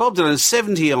future, Bob Dylan is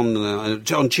 70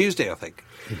 on Tuesday, I think.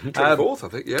 24th, I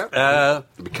think, yeah. There'll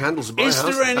be candles in my house.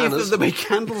 Is there any... There'll be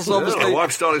candles, obviously. My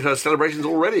wife started her celebrations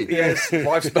already. Yes.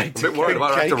 Wife's baked a bit worried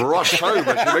about having to rush home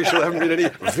and make sure there haven't been any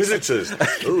visitors.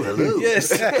 Oh, hello.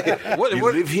 Yes.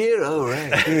 You live here? Oh,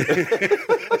 right.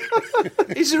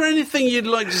 Is there anything you'd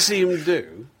like to see him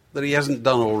do that he hasn't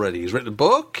done already? He's written a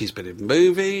book, he's been in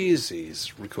movies,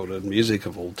 he's recorded music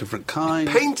of all different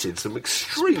kinds. Painted some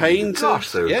extreme...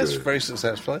 Gosh, they were yes, good. very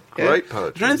successful. Great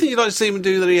poetry. Is there anything you'd like to see him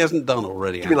do that he hasn't done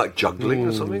already? Do you mean like juggling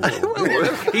or something?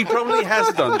 He probably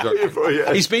has done juggling.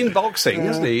 Yeah. He's been boxing,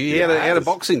 hasn't he? He had a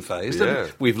boxing phase. Yeah.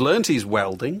 We've learnt he's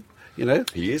welding,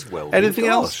 He is welding. Anything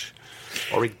else?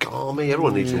 Origami,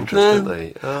 everyone needs interest, don't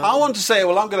they? I want to say,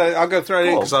 I'll go throw it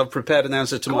in because I've prepared an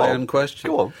answer to my own question.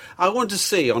 Go on. I want to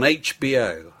see on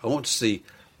HBO,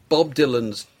 Bob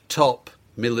Dylan's top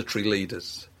military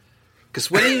leaders.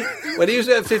 Because when he was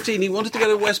about 15, he wanted to go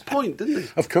to West Point, didn't he?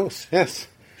 Of course, yes.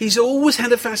 He's always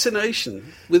had a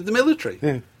fascination with the military.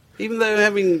 Yeah. Even though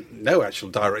having no actual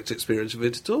direct experience of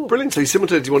it at all. Brilliant. So he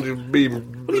simultaneously wanted to be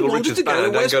He wanted to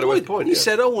go to West Point. He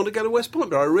said, I want to go to West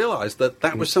Point. But I realised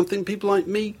that was something people like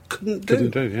me couldn't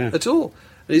do at all.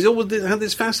 And he's always had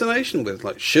this fascination with,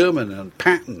 like, Sherman and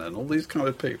Patton and all these kind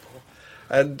of people.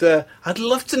 And I'd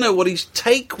love to know what his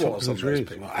take was on those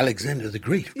people. Well, Alexander the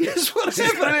Great. Yes,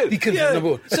 whatever. Because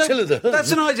Attila the Hun.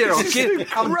 That's an idea I'll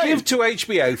give to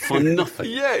HBO for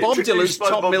nothing. Bob Dylan's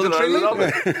top military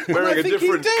leader. Wearing a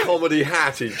different comedy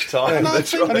hat each time.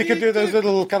 And he could do those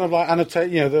little kind of like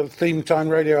the theme time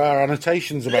radio hour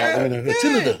annotations about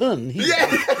Attila the Hun.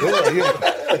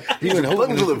 He went a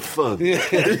bundle of fun.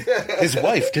 His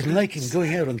wife didn't like him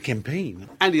going out on campaign.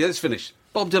 Andy, let's finish.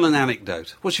 Bob Dylan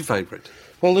anecdote. What's your favourite?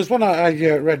 Well, there's one I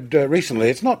read recently.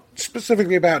 It's not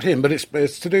specifically about him, but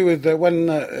it's to do with when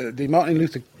the Martin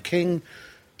Luther King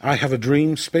I Have a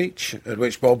Dream speech, at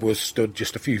which Bob was stood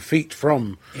just a few feet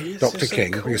from Dr.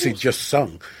 King, because he'd just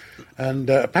sung. And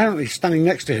apparently standing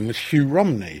next to him was Hugh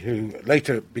Romney, who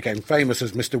later became famous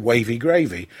as Mr. Wavy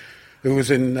Gravy. who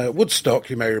was in Woodstock,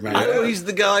 you may remember. Oh, he's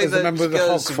the guy that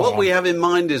goes, what we have in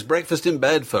mind is breakfast in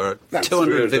bed for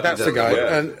 $250. That's the guy.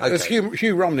 Yeah. And there's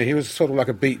Hugh Romney, he was sort of like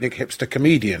a beatnik hipster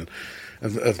comedian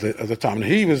of the time. And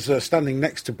he was standing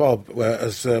next to Bob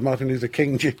as Martin Luther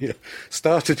King Jr.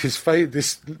 started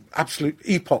this absolute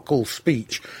epochal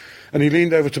speech. And he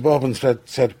leaned over to Bob and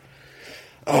said,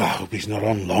 "Oh, I hope he's not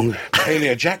on long.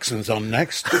 Mahalia Jackson's on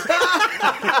next."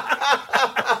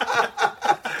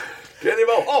 Get him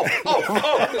off.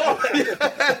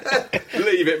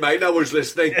 Leave it, mate. No one's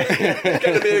listening. Get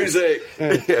the music.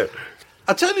 Yeah.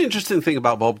 I'll tell you an interesting thing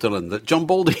about Bob Dylan that John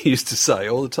Baldy used to say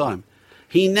all the time.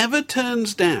 He never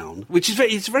turns down, which is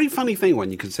it's a very funny thing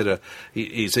when you consider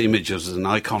his image as an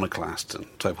iconoclast and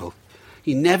so forth.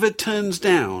 He never turns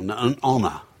down an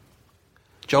honour.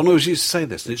 John always used to say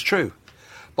this, and it's true.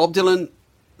 Bob Dylan,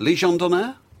 Légion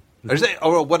d'honneur?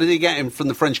 Or what did he get him from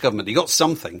the French government? He got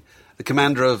something. The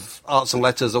Commander of Arts and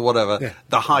Letters or whatever,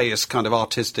 the highest kind of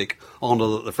artistic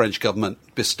honour that the French government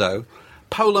bestow.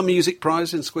 Polar Music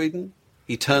Prize in Sweden.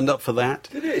 He turned up for that.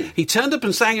 Did he? He turned up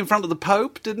and sang in front of the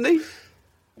Pope, didn't he?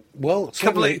 Well, a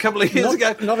couple of years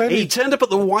ago. He turned up at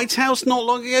the White House not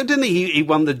long ago, didn't he? He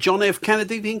won the John F.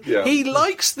 Kennedy thing. Yeah. He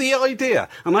likes the idea.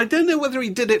 And I don't know whether he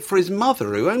did it for his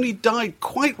mother, who only died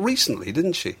quite recently,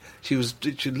 didn't she? She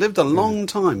lived a long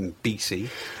time, BC. Do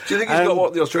you think he's got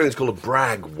what the Australians call a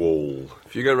brag wall?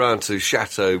 If you go round to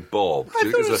Chateau Bob,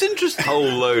 I thought it was interesting. A whole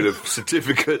load of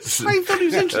certificates. I thought it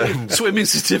was interesting. Swimming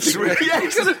certificate.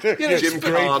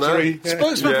 Gymkhana.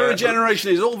 Spokesman for a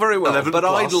generation is all very well, but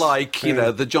I'd like,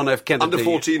 the John F. Kennedy Under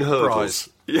 14 hurdles. Prize.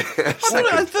 I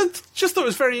just thought it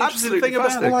was a very interesting thing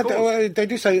about it. Well, they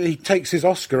do say he takes his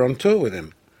Oscar on tour with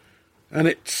him, and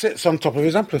it sits on top of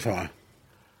his amplifier.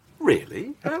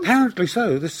 Really? Apparently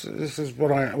so. This is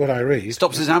what I read.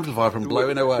 Stops his amplifier from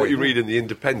blowing away. What you read in The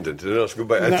Independent, and that's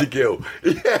by Andy Gill.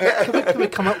 Can we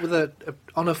come up with an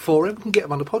honour for him? We can get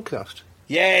him on the podcast.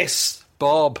 Yes,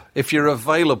 Bob, if you're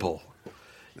available.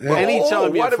 Yeah.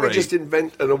 Anytime why you're don't free. we just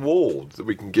invent an award that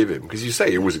we can give him? Because you say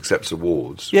he always accepts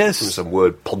awards. Yes. Some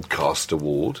word podcast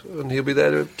award, and he'll be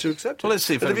there to accept it. Well, let's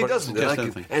see if and if he anybody doesn't, then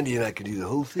suggests Andy and I can do the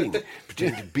whole thing,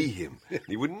 pretend to be him.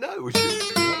 He wouldn't know, would you?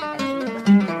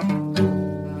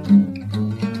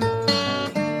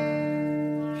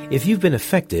 If you've been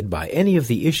affected by any of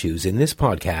the issues in this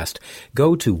podcast,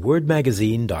 go to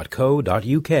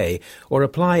wordmagazine.co.uk or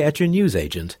apply at your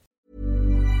newsagent.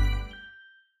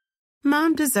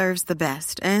 Mom deserves the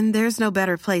best, and there's no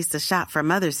better place to shop for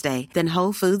Mother's Day than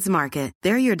Whole Foods Market.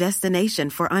 They're your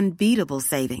destination for unbeatable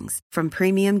savings, from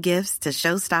premium gifts to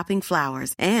show-stopping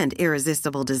flowers and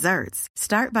irresistible desserts.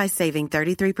 Start by saving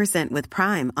 33% with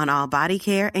Prime on all body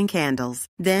care and candles.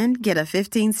 Then get a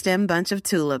 15-stem bunch of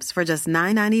tulips for just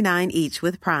 $9.99 each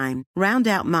with Prime. Round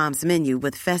out Mom's menu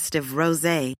with festive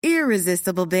rosé,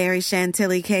 irresistible berry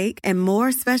chantilly cake, and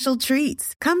more special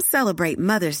treats. Come celebrate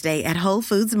Mother's Day at Whole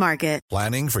Foods Market.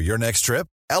 Planning for your next trip?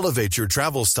 Elevate your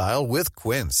travel style with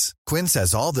Quince. Quince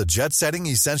has all the jet-setting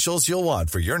essentials you'll want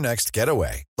for your next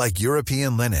getaway, like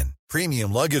European linen,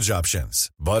 premium luggage options,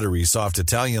 buttery soft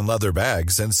Italian leather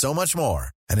bags, and so much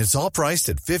more. And it's all priced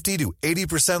at 50 to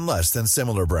 80% less than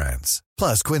similar brands.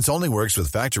 Plus, Quince only works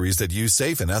with factories that use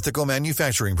safe and ethical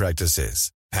manufacturing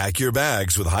practices. Pack your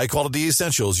bags with high-quality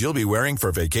essentials you'll be wearing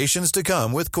for vacations to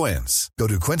come with Quince. Go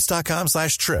to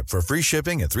quince.com/trip for free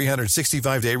shipping and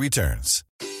 365-day returns.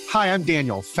 Hi, I'm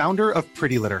Daniel, founder of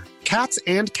Pretty Litter. Cats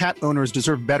and cat owners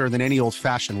deserve better than any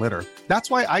old-fashioned litter.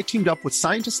 That's why I teamed up with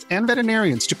scientists and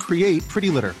veterinarians to create Pretty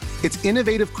Litter. Its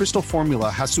innovative crystal formula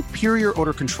has superior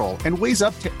odor control and weighs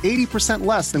up to 80%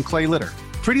 less than clay litter.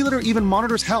 Pretty Litter even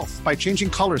monitors health by changing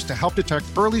colors to help detect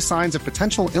early signs of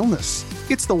potential illness.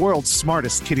 It's the world's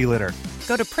smartest kitty litter.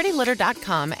 Go to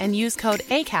prettylitter.com and use code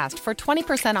ACAST for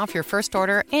 20% off your first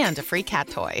order and a free cat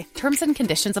toy. Terms and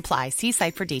conditions apply. See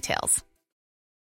site for details.